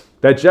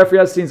 that Jeffrey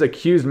Epstein's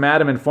accused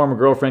madam and former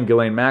girlfriend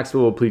Ghislaine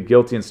Maxwell will plead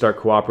guilty and start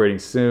cooperating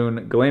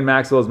soon. Ghislaine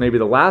Maxwell is maybe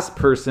the last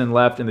person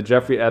left in the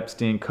Jeffrey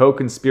Epstein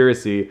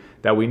co-conspiracy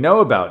that we know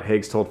about,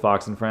 Hakes told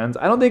Fox and Friends.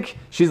 I don't think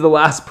she's the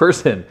last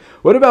person.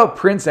 What about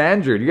Prince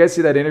Andrew? Do you guys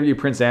see that interview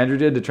Prince Andrew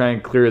did to try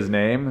and clear his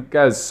name? The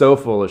guy is so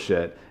full of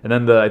shit. And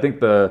then I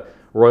think the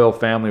royal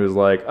family was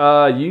like,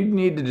 you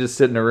need to just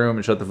sit in a room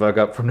and shut the fuck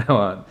up from now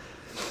on.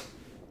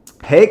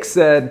 Hakes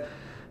said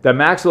that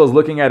Maxwell is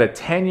looking at a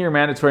 10-year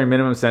mandatory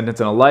minimum sentence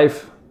and a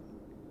life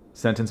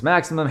sentence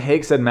maximum.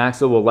 Hakes said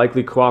Maxwell will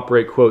likely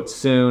cooperate, quote,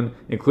 soon,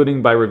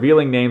 including by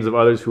revealing names of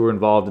others who were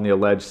involved in the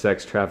alleged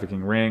sex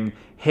trafficking ring.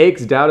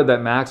 Hakes doubted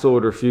that Maxwell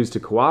would refuse to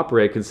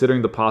cooperate,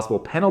 considering the possible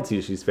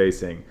penalties she's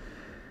facing.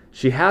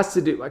 She has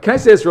to do... Can I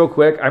say this real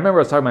quick? I remember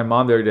I was talking to my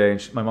mom the other day,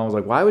 and my mom was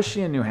like, why was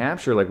she in New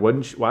Hampshire?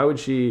 Why would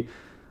she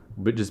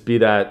just be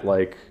that,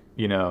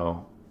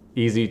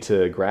 easy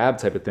to grab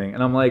type of thing?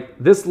 And I'm like,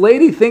 this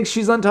lady thinks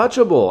she's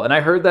untouchable. And I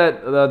heard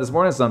that this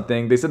morning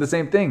something. They said the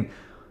same thing.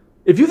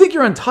 If you think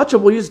you're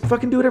untouchable, you just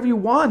fucking do whatever you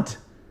want.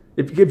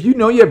 If you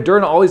know you have dirt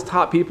on all these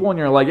top people and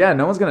you're like, yeah,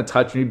 no one's going to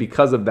touch me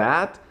because of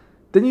that,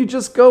 then you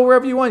just go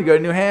wherever you want. You go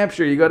to New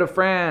Hampshire, you go to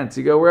France,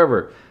 you go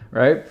wherever,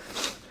 right?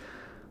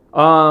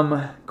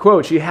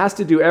 Quote, she has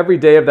to do every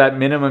day of that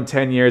minimum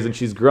 10 years, and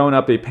she's grown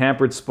up a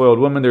pampered, spoiled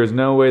woman. There's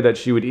no way that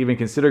she would even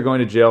consider going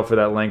to jail for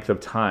that length of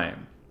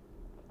time.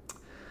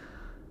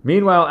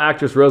 Meanwhile,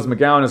 actress Rose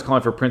McGowan is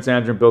calling for Prince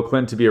Andrew and Bill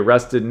Clinton to be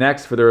arrested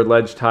next for their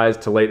alleged ties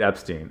to late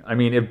Epstein. I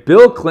mean, if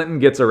Bill Clinton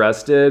gets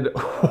arrested,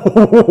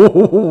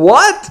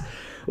 what?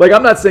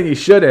 I'm not saying he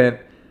shouldn't.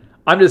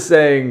 I'm just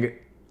saying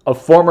a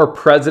former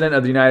president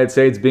of the United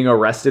States being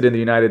arrested in the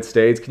United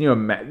States. Can you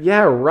imagine?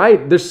 Yeah, right.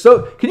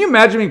 Can you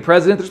imagine being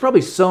president? There's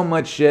probably so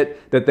much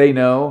shit that they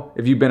know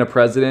if you've been a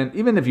president.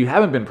 Even if you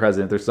haven't been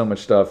president, there's so much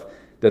stuff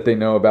that they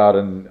know about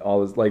and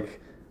all this,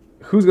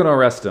 who's going to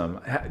arrest him?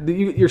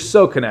 You're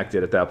so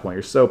connected at that point.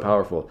 You're so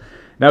powerful.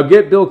 Now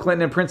get Bill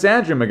Clinton and Prince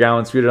Andrew,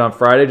 McGowan tweeted on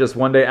Friday, just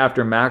one day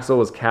after Maxwell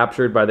was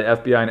captured by the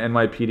FBI and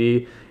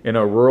NYPD in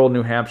a rural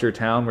New Hampshire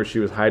town where she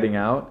was hiding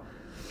out.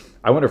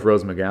 I wonder if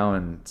Rose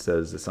McGowan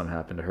says that something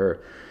happened to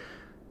her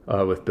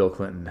with Bill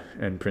Clinton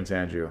and Prince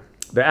Andrew.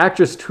 The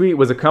actress' tweet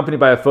was accompanied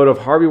by a photo of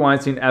Harvey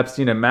Weinstein,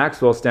 Epstein, and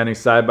Maxwell standing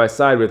side by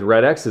side with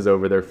red X's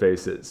over their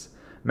faces.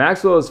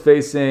 Maxwell is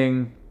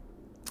facing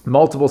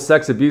multiple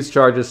sex abuse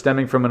charges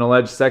stemming from an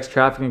alleged sex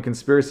trafficking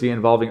conspiracy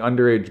involving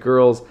underage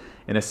girls.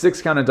 In a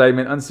 6-count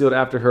indictment unsealed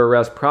after her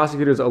arrest,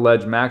 prosecutors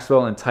allege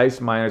Maxwell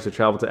enticed minors to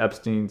travel to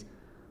Epstein's...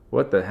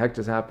 What the heck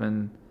just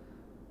happened?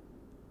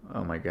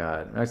 Oh my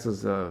God.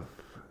 Maxwell's...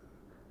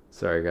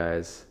 Sorry,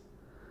 guys.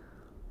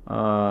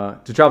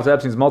 To travel to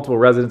Epstein's multiple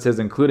residences,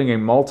 including a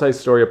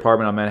multi-story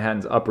apartment on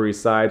Manhattan's Upper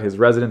East Side, his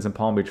residence in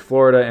Palm Beach,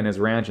 Florida, and his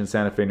ranch in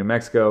Santa Fe, New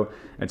Mexico,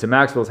 and to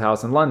Maxwell's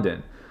house in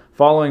London.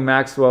 Following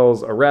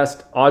Maxwell's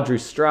arrest, Audrey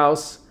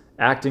Strauss,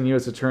 acting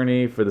U.S.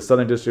 attorney for the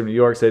Southern District of New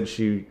York, said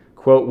she,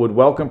 quote, would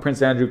welcome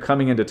Prince Andrew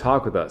coming in to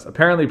talk with us.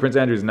 Apparently, Prince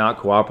Andrew is not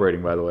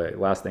cooperating, by the way,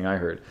 last thing I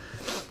heard.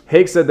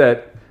 Haig said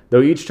that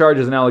though each charge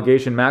is an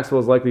allegation,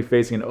 Maxwell is likely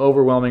facing an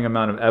overwhelming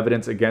amount of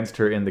evidence against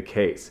her in the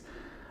case.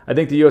 I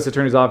think the U.S.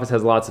 Attorney's Office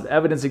has lots of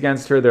evidence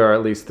against her. There are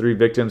at least 3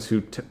 victims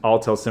who all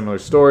tell similar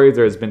stories.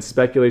 There has been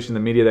speculation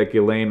in the media that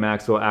Ghislaine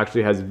Maxwell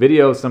actually has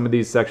video of some of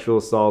these sexual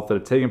assaults that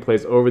have taken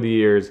place over the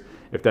years.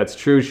 If that's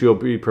true, she will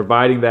be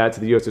providing that to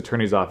the U.S.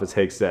 Attorney's Office,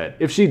 Haig said.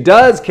 If she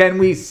does, can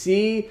we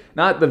see,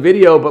 not the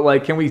video, but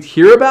like, can we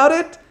hear about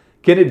it?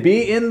 Can it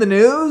be in the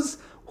news?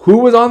 Who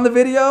was on the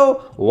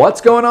video?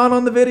 What's going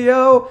on the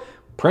video?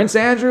 Prince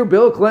Andrew,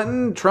 Bill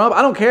Clinton, Trump,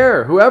 I don't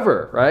care,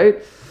 whoever,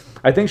 right?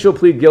 I think she'll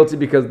plead guilty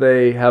because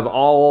they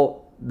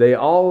all,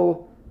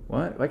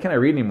 what? Why can't I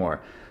read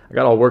anymore? I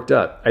got all worked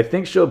up. I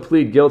think she'll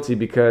plead guilty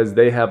because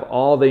they have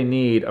all they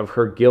need of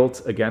her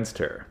guilt against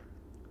her.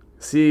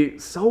 See,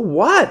 so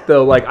what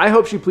though? Like, I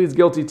hope she pleads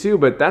guilty too,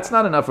 but that's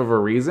not enough of a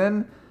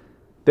reason.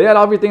 They had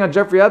everything on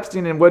Jeffrey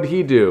Epstein, and what'd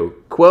he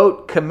do?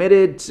 Quote,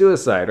 committed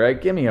suicide, right?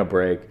 Give me a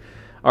break.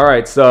 All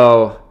right,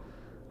 so,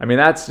 I mean,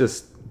 that's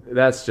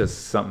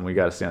just something we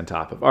got to stay on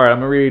top of. All right,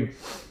 I'm going to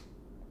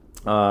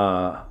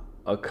read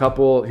a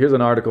couple. Here's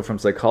an article from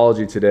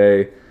Psychology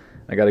Today.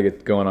 I got to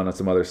get going on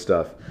some other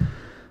stuff.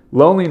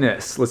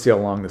 Loneliness. Let's see how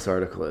long this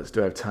article is.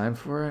 Do I have time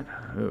for it?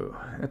 Ooh,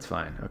 that's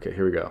fine. Okay,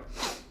 here we go.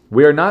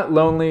 We are not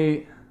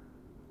lonely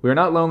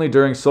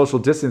during social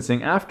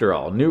distancing after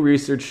all. New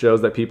research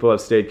shows that people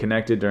have stayed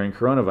connected during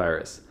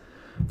coronavirus.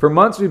 For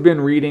months, we've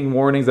been reading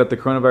warnings that the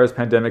coronavirus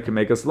pandemic can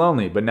make us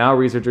lonely, but now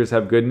researchers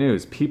have good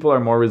news. People are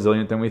more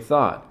resilient than we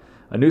thought.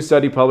 A new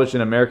study published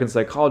in American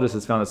Psychologist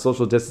has found that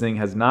social distancing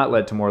has not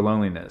led to more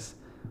loneliness.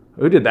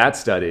 Who did that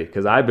study?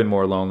 Because I've been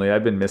more lonely.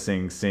 I've been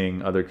missing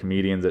seeing other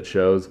comedians at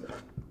shows.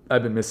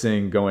 I've been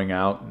missing going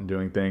out and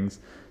doing things,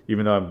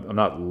 even though I'm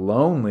not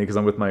lonely because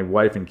I'm with my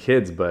wife and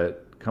kids,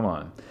 but come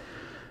on.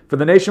 For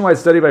the nationwide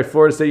study by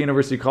Florida State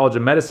University College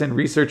of Medicine,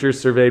 researchers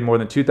surveyed more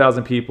than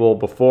 2,000 people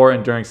before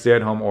and during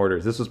stay-at-home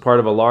orders. This was part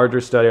of a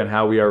larger study on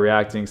how we are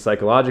reacting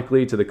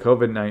psychologically to the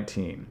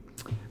COVID-19.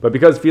 But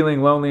because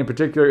feeling lonely in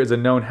particular is a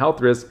known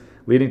health risk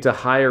leading to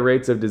higher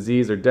rates of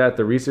disease or death,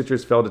 the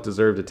researchers felt it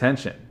deserved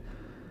attention.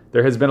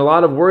 There has been a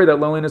lot of worry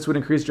that loneliness would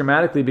increase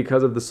dramatically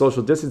because of the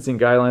social distancing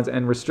guidelines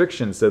and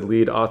restrictions, said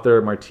lead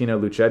author Martina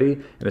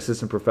Lucetti, an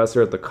assistant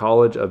professor at the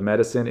College of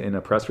Medicine, in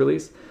a press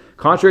release.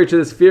 Contrary to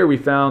this fear, we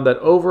found that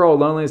overall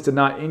loneliness did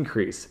not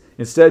increase.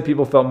 Instead,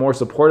 people felt more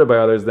supported by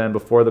others than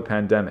before the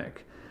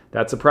pandemic.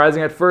 That's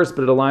surprising at first,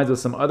 but it aligns with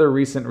some other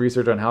recent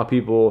research on how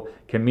people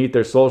can meet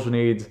their social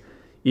needs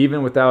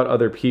even without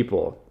other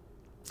people.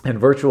 And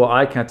virtual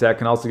eye contact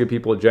can also give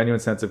people a genuine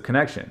sense of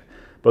connection.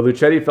 But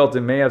Lucetti felt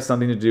it may have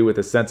something to do with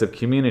a sense of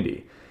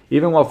community.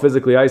 Even while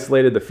physically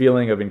isolated, the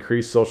feeling of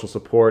increased social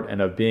support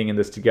and of being in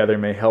this together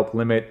may help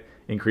limit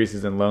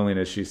increases in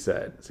loneliness, she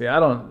said. See,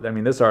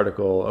 this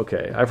article,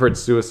 okay, I've heard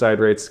suicide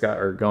rates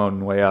are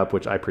going way up,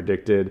 which I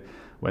predicted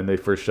when they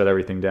first shut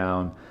everything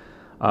down.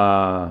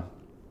 I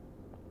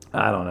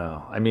don't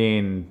know. I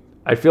mean,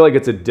 I feel like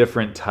it's a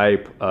different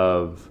type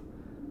of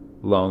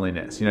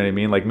loneliness. You know what I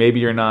mean? Like, maybe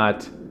you're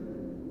not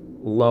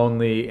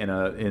lonely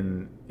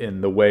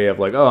in the way of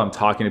like, oh, I'm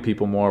talking to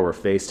people more, we're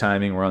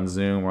FaceTiming, we're on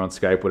Zoom, we're on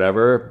Skype,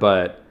 whatever,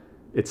 but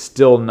it's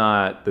still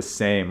not the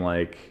same.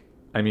 Like,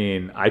 I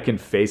mean, I can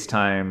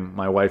FaceTime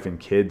my wife and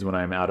kids when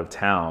I'm out of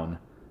town,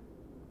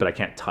 but I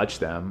can't touch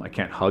them, I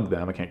can't hug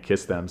them, I can't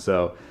kiss them,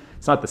 so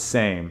it's not the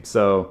same.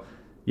 So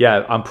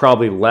yeah, I'm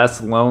probably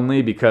less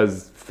lonely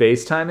because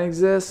FaceTime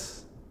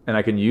exists and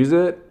I can use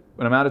it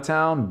when I'm out of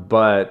town,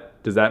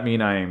 but does that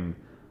mean I'm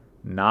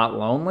not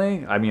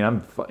lonely? I mean,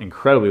 I'm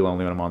incredibly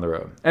lonely when I'm on the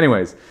road.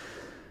 Anyways,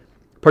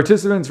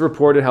 participants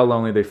reported how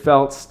lonely they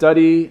felt.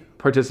 Study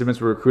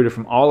participants were recruited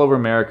from all over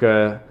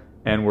America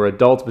and were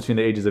adults between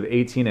the ages of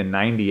 18 and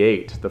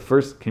 98.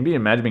 Can you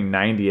imagine being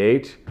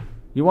 98?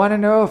 You want to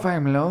know if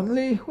I'm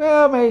lonely?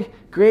 Well, my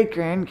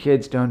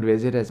great-grandkids don't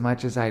visit as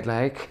much as I'd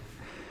like.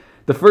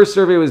 The first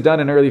survey was done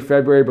in early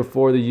February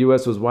before the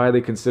U.S. was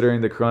widely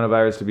considering the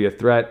coronavirus to be a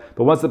threat.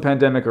 But once the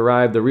pandemic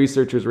arrived, the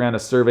researchers ran a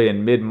survey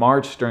in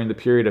mid-March during the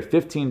period of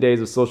 15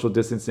 days of social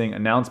distancing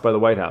announced by the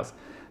White House.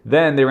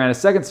 Then they ran a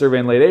second survey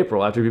in late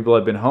April after people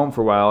had been home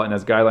for a while and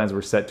as guidelines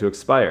were set to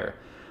expire.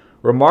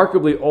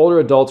 Remarkably, older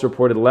adults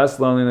reported less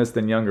loneliness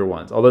than younger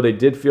ones. Although they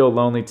did feel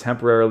lonely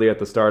temporarily at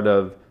the start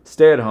of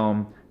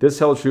stay-at-home, this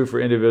held true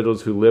for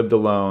individuals who lived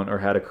alone or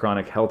had a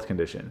chronic health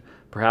condition.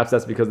 Perhaps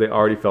that's because they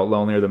already felt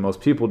lonelier than most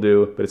people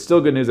do, but it's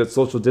still good news that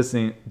social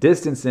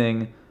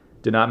distancing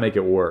did not make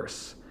it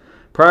worse.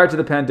 Prior to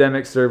the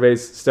pandemic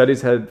surveys,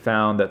 studies had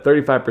found that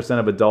 35%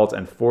 of adults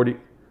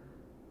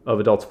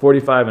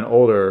 45 and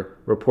older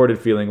reported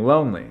feeling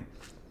lonely,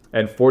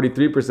 and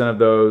 43% of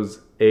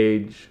those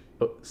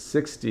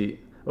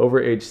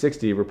over age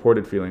 60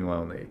 reported feeling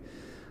lonely.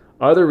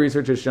 Other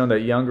research has shown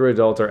that younger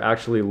adults are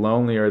actually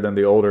lonelier than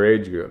the older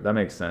age group. That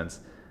makes sense.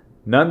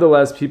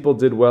 Nonetheless, people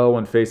did well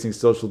when facing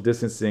social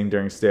distancing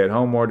during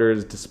stay-at-home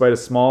orders. Despite a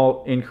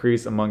small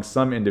increase among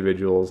some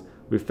individuals,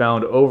 We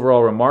found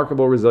overall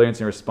remarkable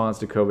resilience in response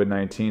to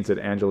COVID-19, said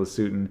Angela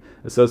Sutton,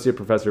 Associate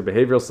Professor of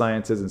Behavioral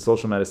Sciences and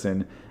Social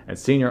Medicine and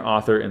Senior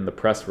Author in the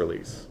press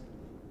release.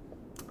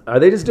 Are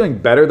they just doing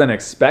better than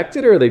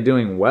expected, or are they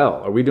doing well?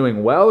 Are we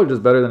doing well or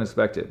just better than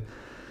expected?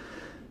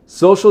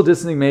 Social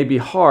distancing may be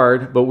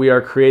hard, but we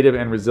are creative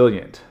and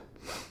resilient.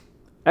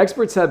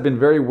 Experts have been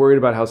very worried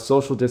about how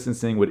social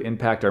distancing would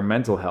impact our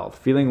mental health.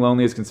 Feeling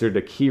lonely is considered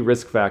a key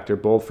risk factor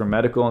both for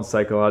medical and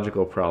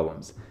psychological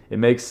problems. It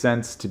makes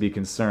sense to be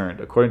concerned.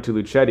 According to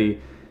Lucetti,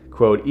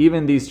 quote,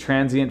 even these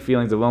transient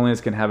feelings of loneliness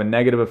can have a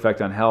negative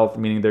effect on health,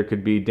 meaning there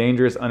could be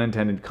dangerous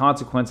unintended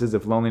consequences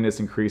if loneliness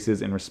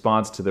increases in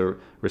response to the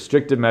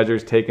restrictive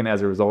measures taken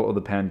as a result of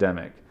the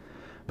pandemic.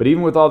 But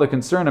even with all the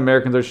concern,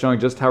 Americans are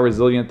showing just how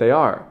resilient they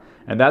are.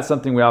 And that's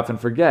something we often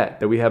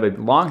forget, that we have a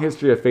long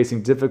history of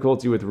facing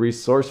difficulty with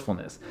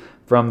resourcefulness.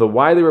 From the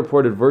widely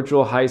reported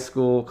virtual high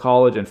school,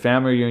 college, and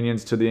family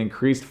reunions to the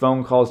increased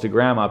phone calls to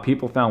grandma,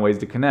 people found ways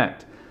to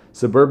connect.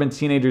 Suburban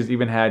teenagers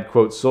even had,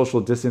 quote,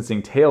 social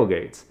distancing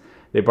tailgates.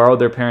 They borrowed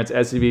their parents'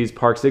 SUVs,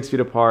 parked 6 feet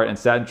apart, and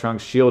sat in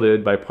trunks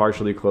shielded by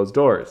partially closed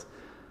doors.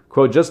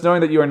 Quote, just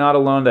knowing that you are not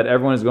alone, that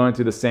everyone is going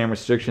through the same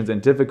restrictions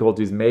and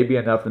difficulties may be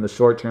enough in the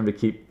short term to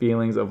keep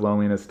feelings of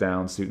loneliness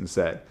down, Sutton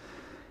said.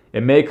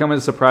 It may come as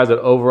a surprise that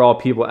overall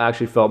people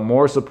actually felt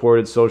more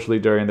supported socially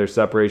during their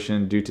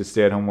separation due to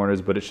stay-at-home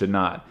orders, but it should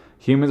not.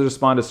 Humans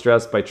respond to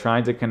stress by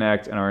trying to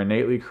connect and are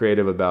innately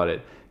creative about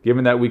it.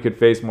 Given that we could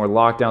face more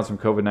lockdowns from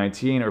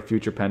COVID-19 or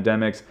future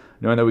pandemics,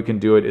 knowing that we can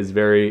do it is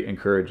very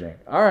encouraging.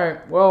 All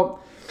right,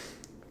 well,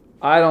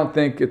 I don't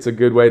think it's a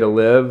good way to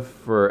live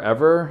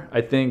forever.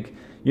 I think,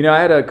 I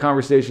had a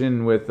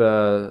conversation with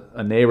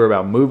a neighbor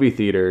about movie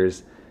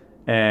theaters,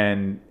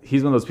 and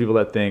he's one of those people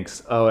that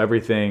thinks, oh,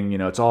 everything,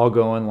 it's all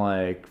going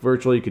like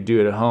virtual. You could do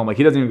it at home. Like,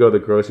 he doesn't even go to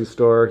the grocery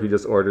store. He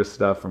just orders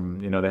stuff from,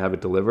 they have it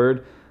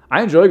delivered.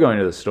 I enjoy going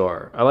to the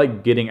store. I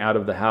like getting out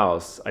of the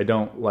house. I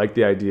don't like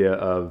the idea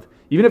of,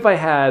 even if I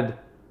had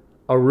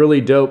a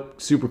really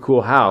dope, super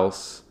cool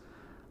house,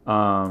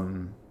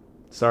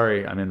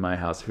 sorry, I'm in my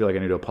house. I feel like I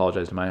need to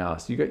apologize to my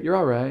house. You're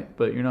all right,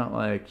 but you're not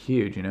like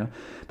huge,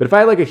 But if I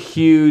had like a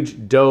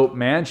huge, dope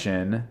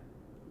mansion,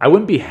 I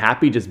wouldn't be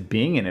happy just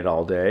being in it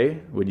all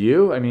day, would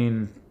you? I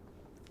mean,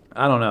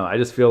 I don't know. I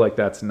just feel like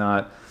that's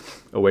not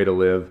a way to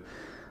live.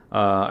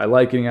 I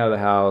like getting out of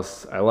the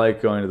house. I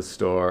like going to the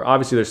store.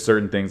 Obviously, there's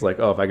certain things like,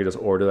 if I could just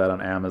order that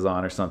on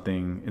Amazon or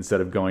something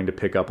instead of going to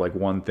pick up like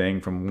one thing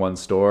from one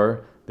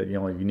store, that you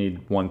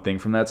need one thing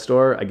from that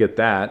store. I get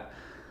that.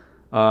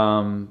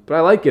 But I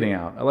like getting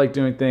out. I like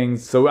doing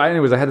things. So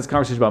anyways, I had this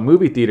conversation about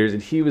movie theaters,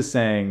 and he was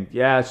saying,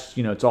 yeah,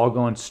 it's all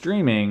going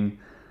streaming.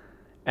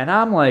 And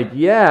I'm like,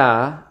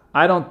 yeah,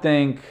 I don't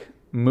think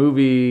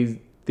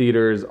movie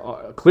theaters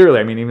clearly,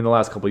 even the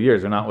last couple of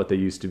years, they're not what they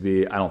used to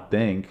be, I don't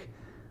think,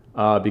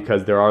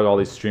 because there are all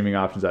these streaming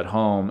options at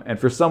home. And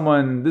for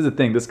someone, this is the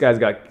thing, this guy's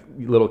got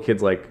little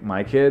kids like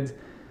my kids.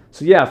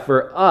 So yeah,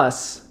 for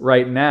us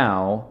right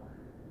now,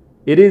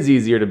 it is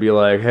easier to be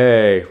like,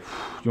 hey,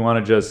 you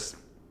want to just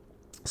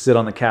sit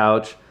on the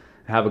couch,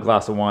 have a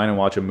glass of wine and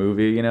watch a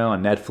movie,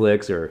 on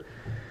Netflix or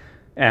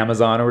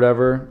Amazon or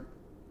whatever.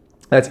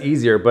 That's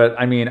easier, but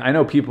I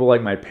know people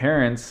like my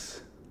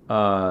parents, they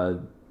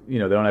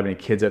don't have any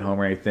kids at home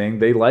or anything.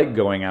 They like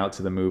going out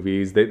to the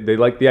movies. They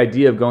like the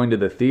idea of going to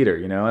the theater,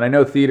 And I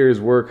know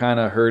theaters were kind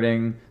of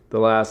hurting the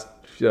last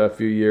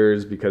few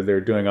years because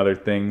they're doing other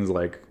things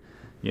like,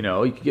 you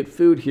could get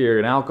food here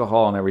and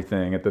alcohol and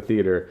everything at the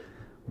theater.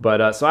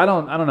 But so I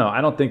don't know.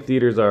 I don't think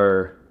theaters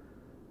are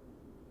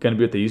going to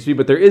be what they used to be,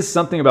 but there is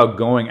something about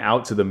going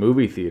out to the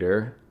movie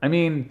theater.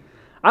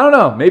 I don't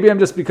know. Maybe I'm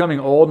just becoming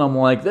old and I'm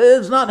like,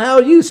 this is not how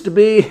it used to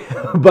be.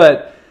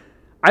 But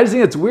I just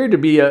think it's weird to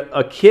be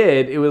a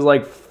kid. It was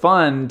like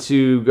fun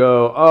to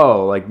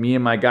go, like me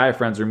and my guy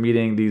friends are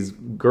meeting these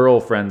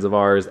girlfriends of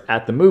ours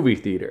at the movie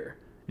theater.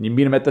 And you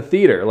meet them at the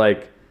theater.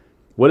 Like,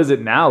 what is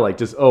it now? Like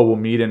just, we'll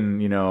meet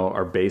in,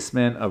 our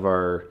basement of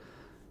our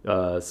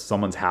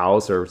someone's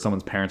house, or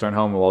someone's parents aren't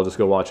home. We'll all just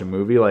go watch a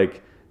movie.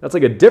 Like, that's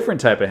like a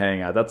different type of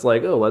hangout. That's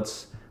like,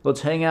 let's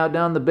hang out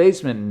down in the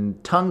basement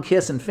and tongue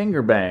kiss and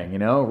finger bang,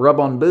 rub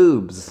on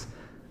boobs.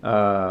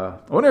 I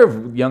wonder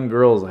if young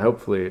girls,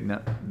 hopefully,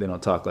 they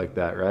don't talk like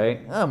that, right?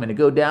 I'm going to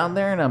go down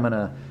there and I'm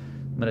going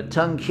to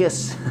tongue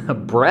kiss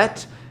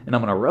Brett, and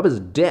I'm going to rub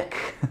his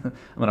dick. I'm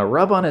going to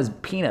rub on his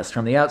penis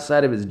from the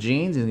outside of his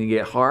jeans. He's going to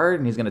get hard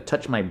and he's going to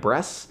touch my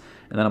breasts,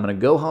 and then I'm going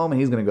to go home and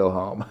he's going to go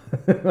home.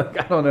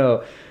 Like, I don't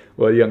know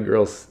what young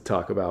girls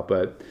talk about,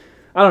 but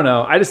I don't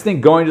know. I just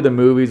think going to the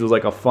movies was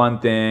like a fun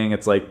thing.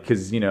 It's like,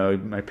 because,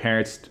 my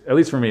parents, at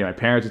least for me, my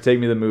parents would take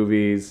me to the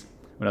movies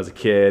when I was a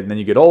kid. And then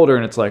you get older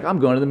and it's like, I'm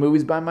going to the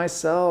movies by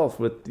myself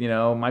with,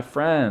 my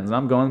friends. And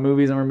I'm going to the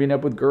movies and we're meeting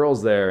up with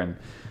girls there. And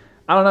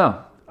I don't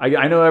know.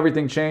 I know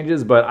everything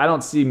changes, but I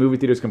don't see movie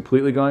theaters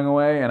completely going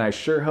away. And I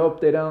sure hope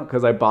they don't,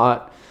 because I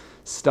bought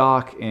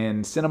stock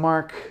in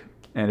Cinemark.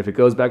 And if it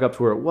goes back up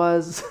to where it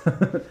was,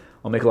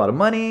 I'll make a lot of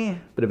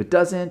money. But if it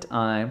doesn't,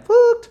 I'm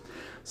fucked.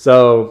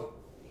 So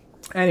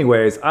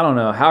anyways, I don't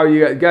know. How are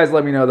you guys?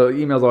 Let me know. The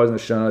email's always in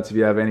the show notes if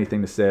you have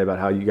anything to say about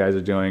how you guys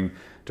are doing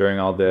during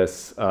all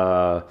this.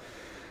 I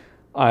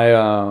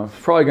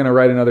probably going to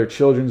write another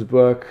children's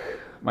book.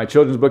 My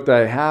children's book that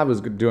I have is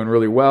doing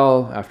really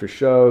well after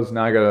shows.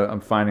 Now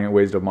I'm finding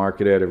ways to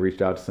market it. I've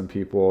reached out to some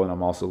people, and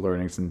I'm also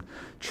learning some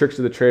tricks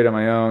of the trade on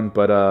my own.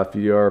 But if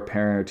you're a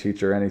parent or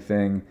teacher or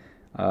anything,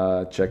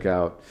 check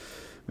out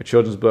my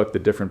children's book,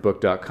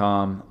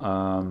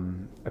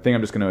 thedifferentbook.com. I think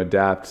I'm just going to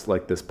adapt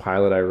like this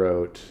pilot I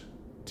wrote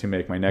to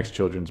make my next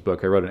children's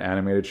book. I wrote an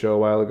animated show a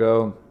while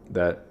ago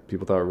that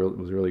people thought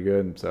was really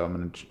good, so I'm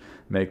going to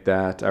make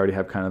that. I already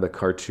have kind of the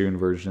cartoon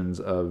versions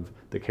of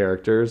the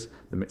characters,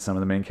 some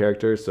of the main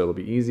characters, so it'll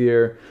be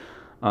easier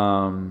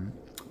for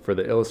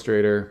the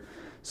illustrator.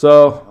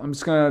 So I'm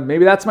just gonna,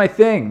 maybe that's my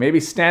thing. Maybe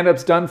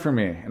stand-up's done for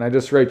me, and I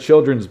just write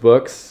children's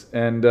books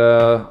and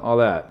all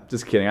that.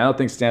 Just kidding. I don't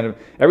think stand-up.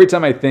 Every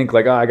time I think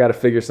like, I got to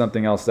figure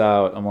something else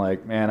out, I'm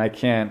like, man, I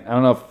can't. I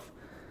don't know if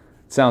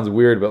it sounds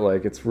weird, but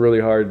like it's really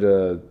hard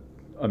to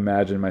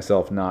imagine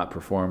myself not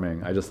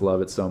performing. I just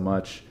love it so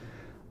much.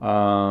 I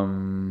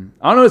don't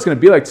know what it's going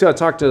to be like too. I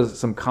talked to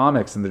some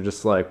comics and they're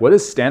just like, what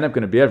is stand-up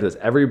going to be after this?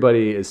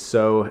 Everybody is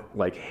so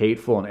like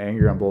hateful and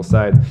angry on both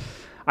sides.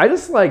 I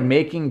just like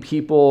making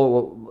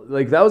people,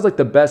 like that was like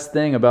the best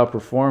thing about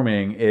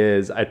performing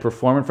is I'd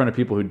perform in front of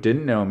people who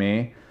didn't know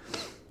me.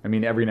 I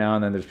mean, every now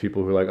and then there's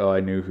people who are like, oh,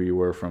 I knew who you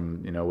were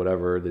from,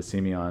 whatever they see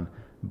me on.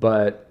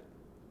 But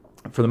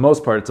for the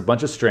most part, it's a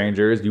bunch of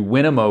strangers. You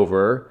win them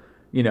over.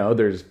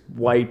 There's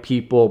white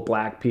people,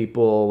 black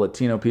people,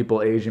 Latino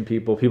people, Asian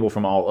people, people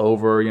from all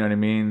over, you know what I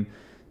mean?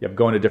 You have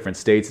going to different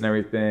states and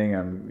everything.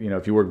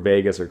 If you work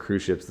Vegas or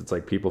cruise ships, it's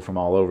like people from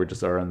all over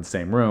just are in the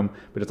same room.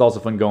 But it's also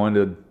fun going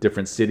to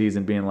different cities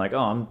and being like,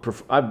 oh,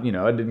 I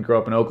didn't grow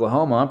up in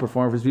Oklahoma. I'm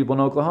performing for these people in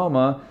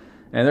Oklahoma,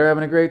 and they're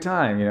having a great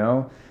time,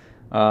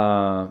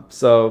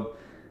 So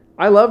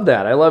I love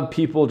that. I love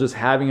people just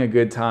having a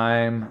good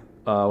time.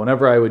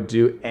 Whenever I would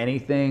do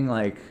anything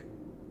like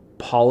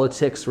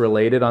politics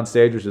related on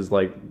stage, which is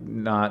like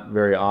not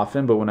very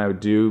often, but when I would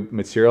do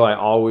material, I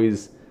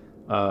always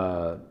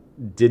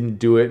didn't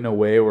do it in a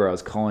way where I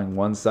was calling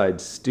one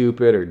side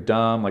stupid or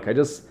dumb. Like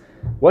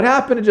what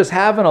happened to just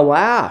having a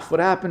laugh? What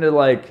happened to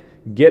like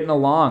getting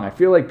along? I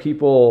feel like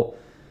people,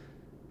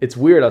 it's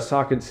weird. I was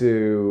talking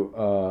to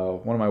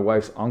one of my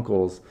wife's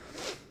uncles,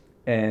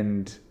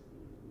 and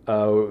we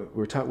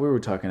were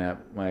talking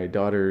at my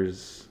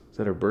daughter's, is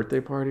that her birthday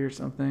party or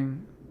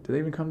something? Did they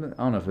even come to?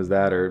 I don't know if it was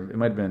that or it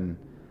might have been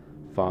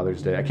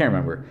Father's Day. I can't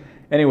remember.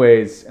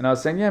 Anyways, and I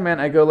was saying, yeah, man,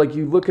 I go like,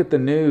 you look at the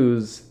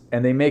news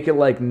and they make it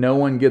like no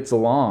one gets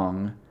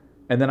along.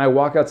 And then I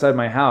walk outside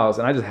my house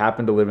and I just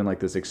happen to live in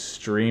like this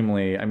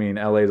extremely,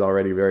 LA is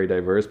already very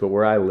diverse, but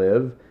where I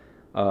live,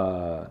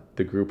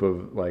 the group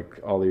of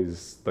like all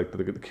these, like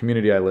the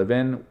community I live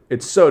in,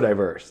 it's so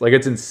diverse. Like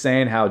it's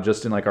insane how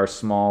just in like our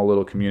small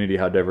little community,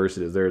 how diverse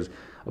it is. There's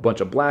a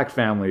bunch of black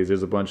families,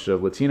 there's a bunch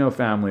of Latino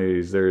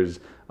families, there's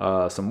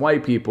some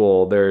white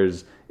people,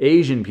 there's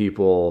Asian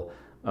people,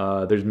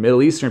 there's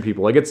Middle Eastern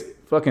people. Like it's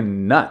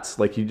fucking nuts.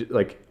 Like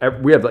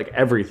we have like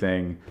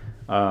everything.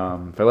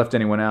 If I left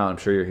anyone out, I'm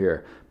sure you're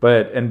here.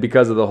 And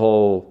because of the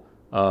whole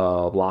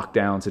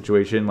lockdown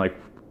situation, like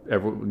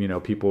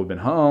people have been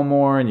home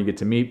more, and you get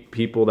to meet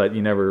people that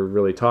you never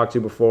really talked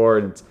to before,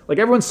 and it's like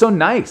everyone's so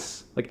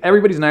nice. Like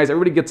everybody's nice,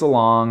 everybody gets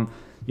along.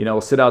 We'll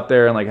sit out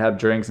there and like have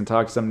drinks and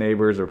talk to some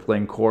neighbors or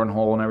playing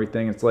cornhole and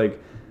everything. It's like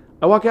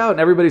I walk out and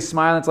everybody's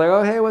smiling. It's like,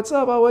 oh, hey, what's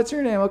up? Oh, what's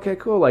your name? Okay,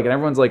 cool. Like, and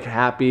everyone's like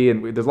happy.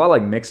 And there's a lot of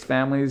like mixed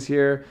families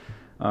here.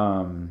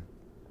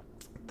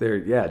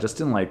 Just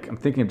in like, I'm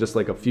thinking of just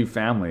like a few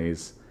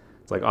families.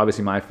 It's like,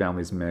 obviously my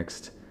family's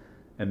mixed.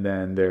 And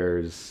then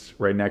there's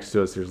right next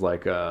to us, there's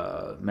like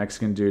a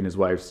Mexican dude and his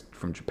wife's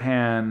from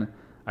Japan.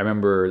 I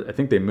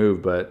think they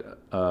moved, but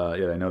I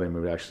know they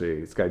moved actually.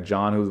 This guy,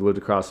 John, who lived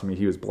across from me,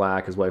 he was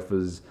black. His wife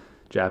was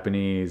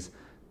Japanese.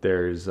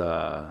 There's,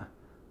 I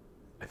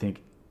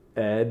think,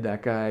 Ed,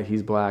 that guy,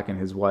 he's black, and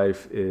his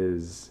wife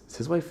is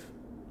his wife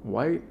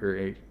white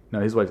or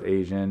no, his wife's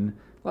Asian.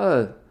 A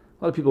lot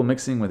of people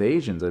mixing with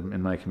Asians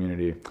in my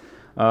community.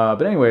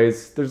 But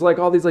anyways, there's like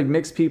all these like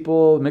mixed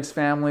people, mixed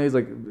families,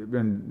 like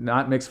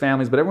not mixed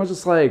families, but everyone's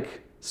just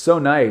like so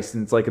nice.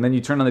 And it's like, and then you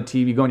turn on the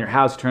TV, you go in your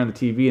house, you turn on the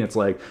TV, and it's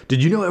like,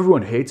 did you know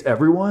everyone hates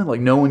everyone? Like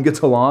no one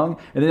gets along.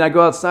 And then I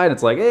go outside and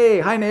it's like,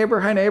 hey, hi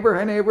neighbor, hi neighbor,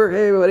 hi neighbor,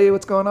 hey buddy,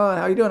 what's going on?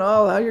 How you doing?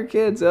 Oh, how are your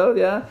kids? Oh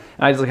yeah. And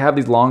I just like have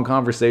these long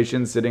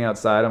conversations sitting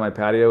outside on my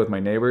patio with my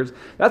neighbors.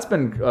 That's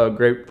been a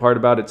great part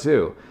about it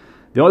too.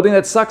 The only thing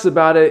that sucks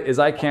about it is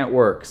I can't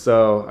work.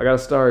 So I got to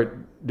start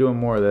doing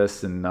more of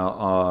this, and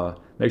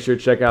make sure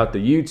to check out the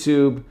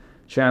YouTube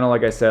channel.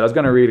 Like I said, I was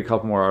going to read a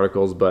couple more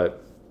articles,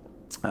 but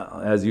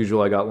as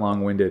usual, I got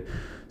long-winded.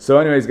 So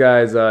anyways,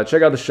 guys,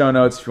 check out the show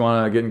notes if you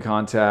want to get in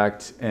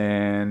contact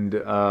and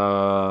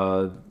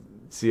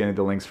see any of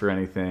the links for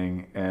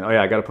anything. And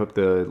I got to put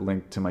the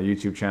link to my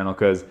YouTube channel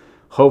because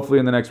hopefully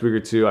in the next week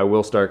or two, I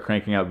will start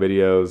cranking out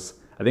videos.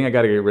 I think I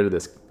got to get rid of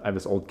this. I have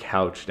this old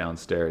couch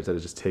downstairs that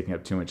is just taking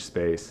up too much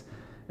space.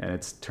 and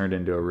it's turned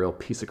into a real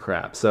piece of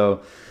crap.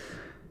 So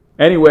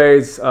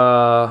anyways,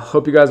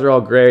 hope you guys are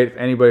all great. If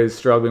anybody's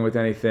struggling with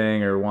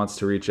anything or wants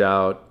to reach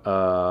out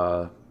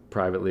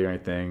privately or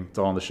anything, it's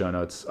all in the show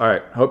notes. All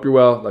right. Hope you're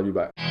well. Love you.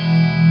 Bye.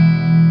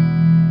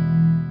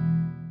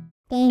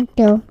 Thank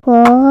you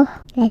for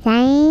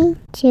listening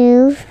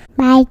to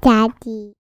my daddy.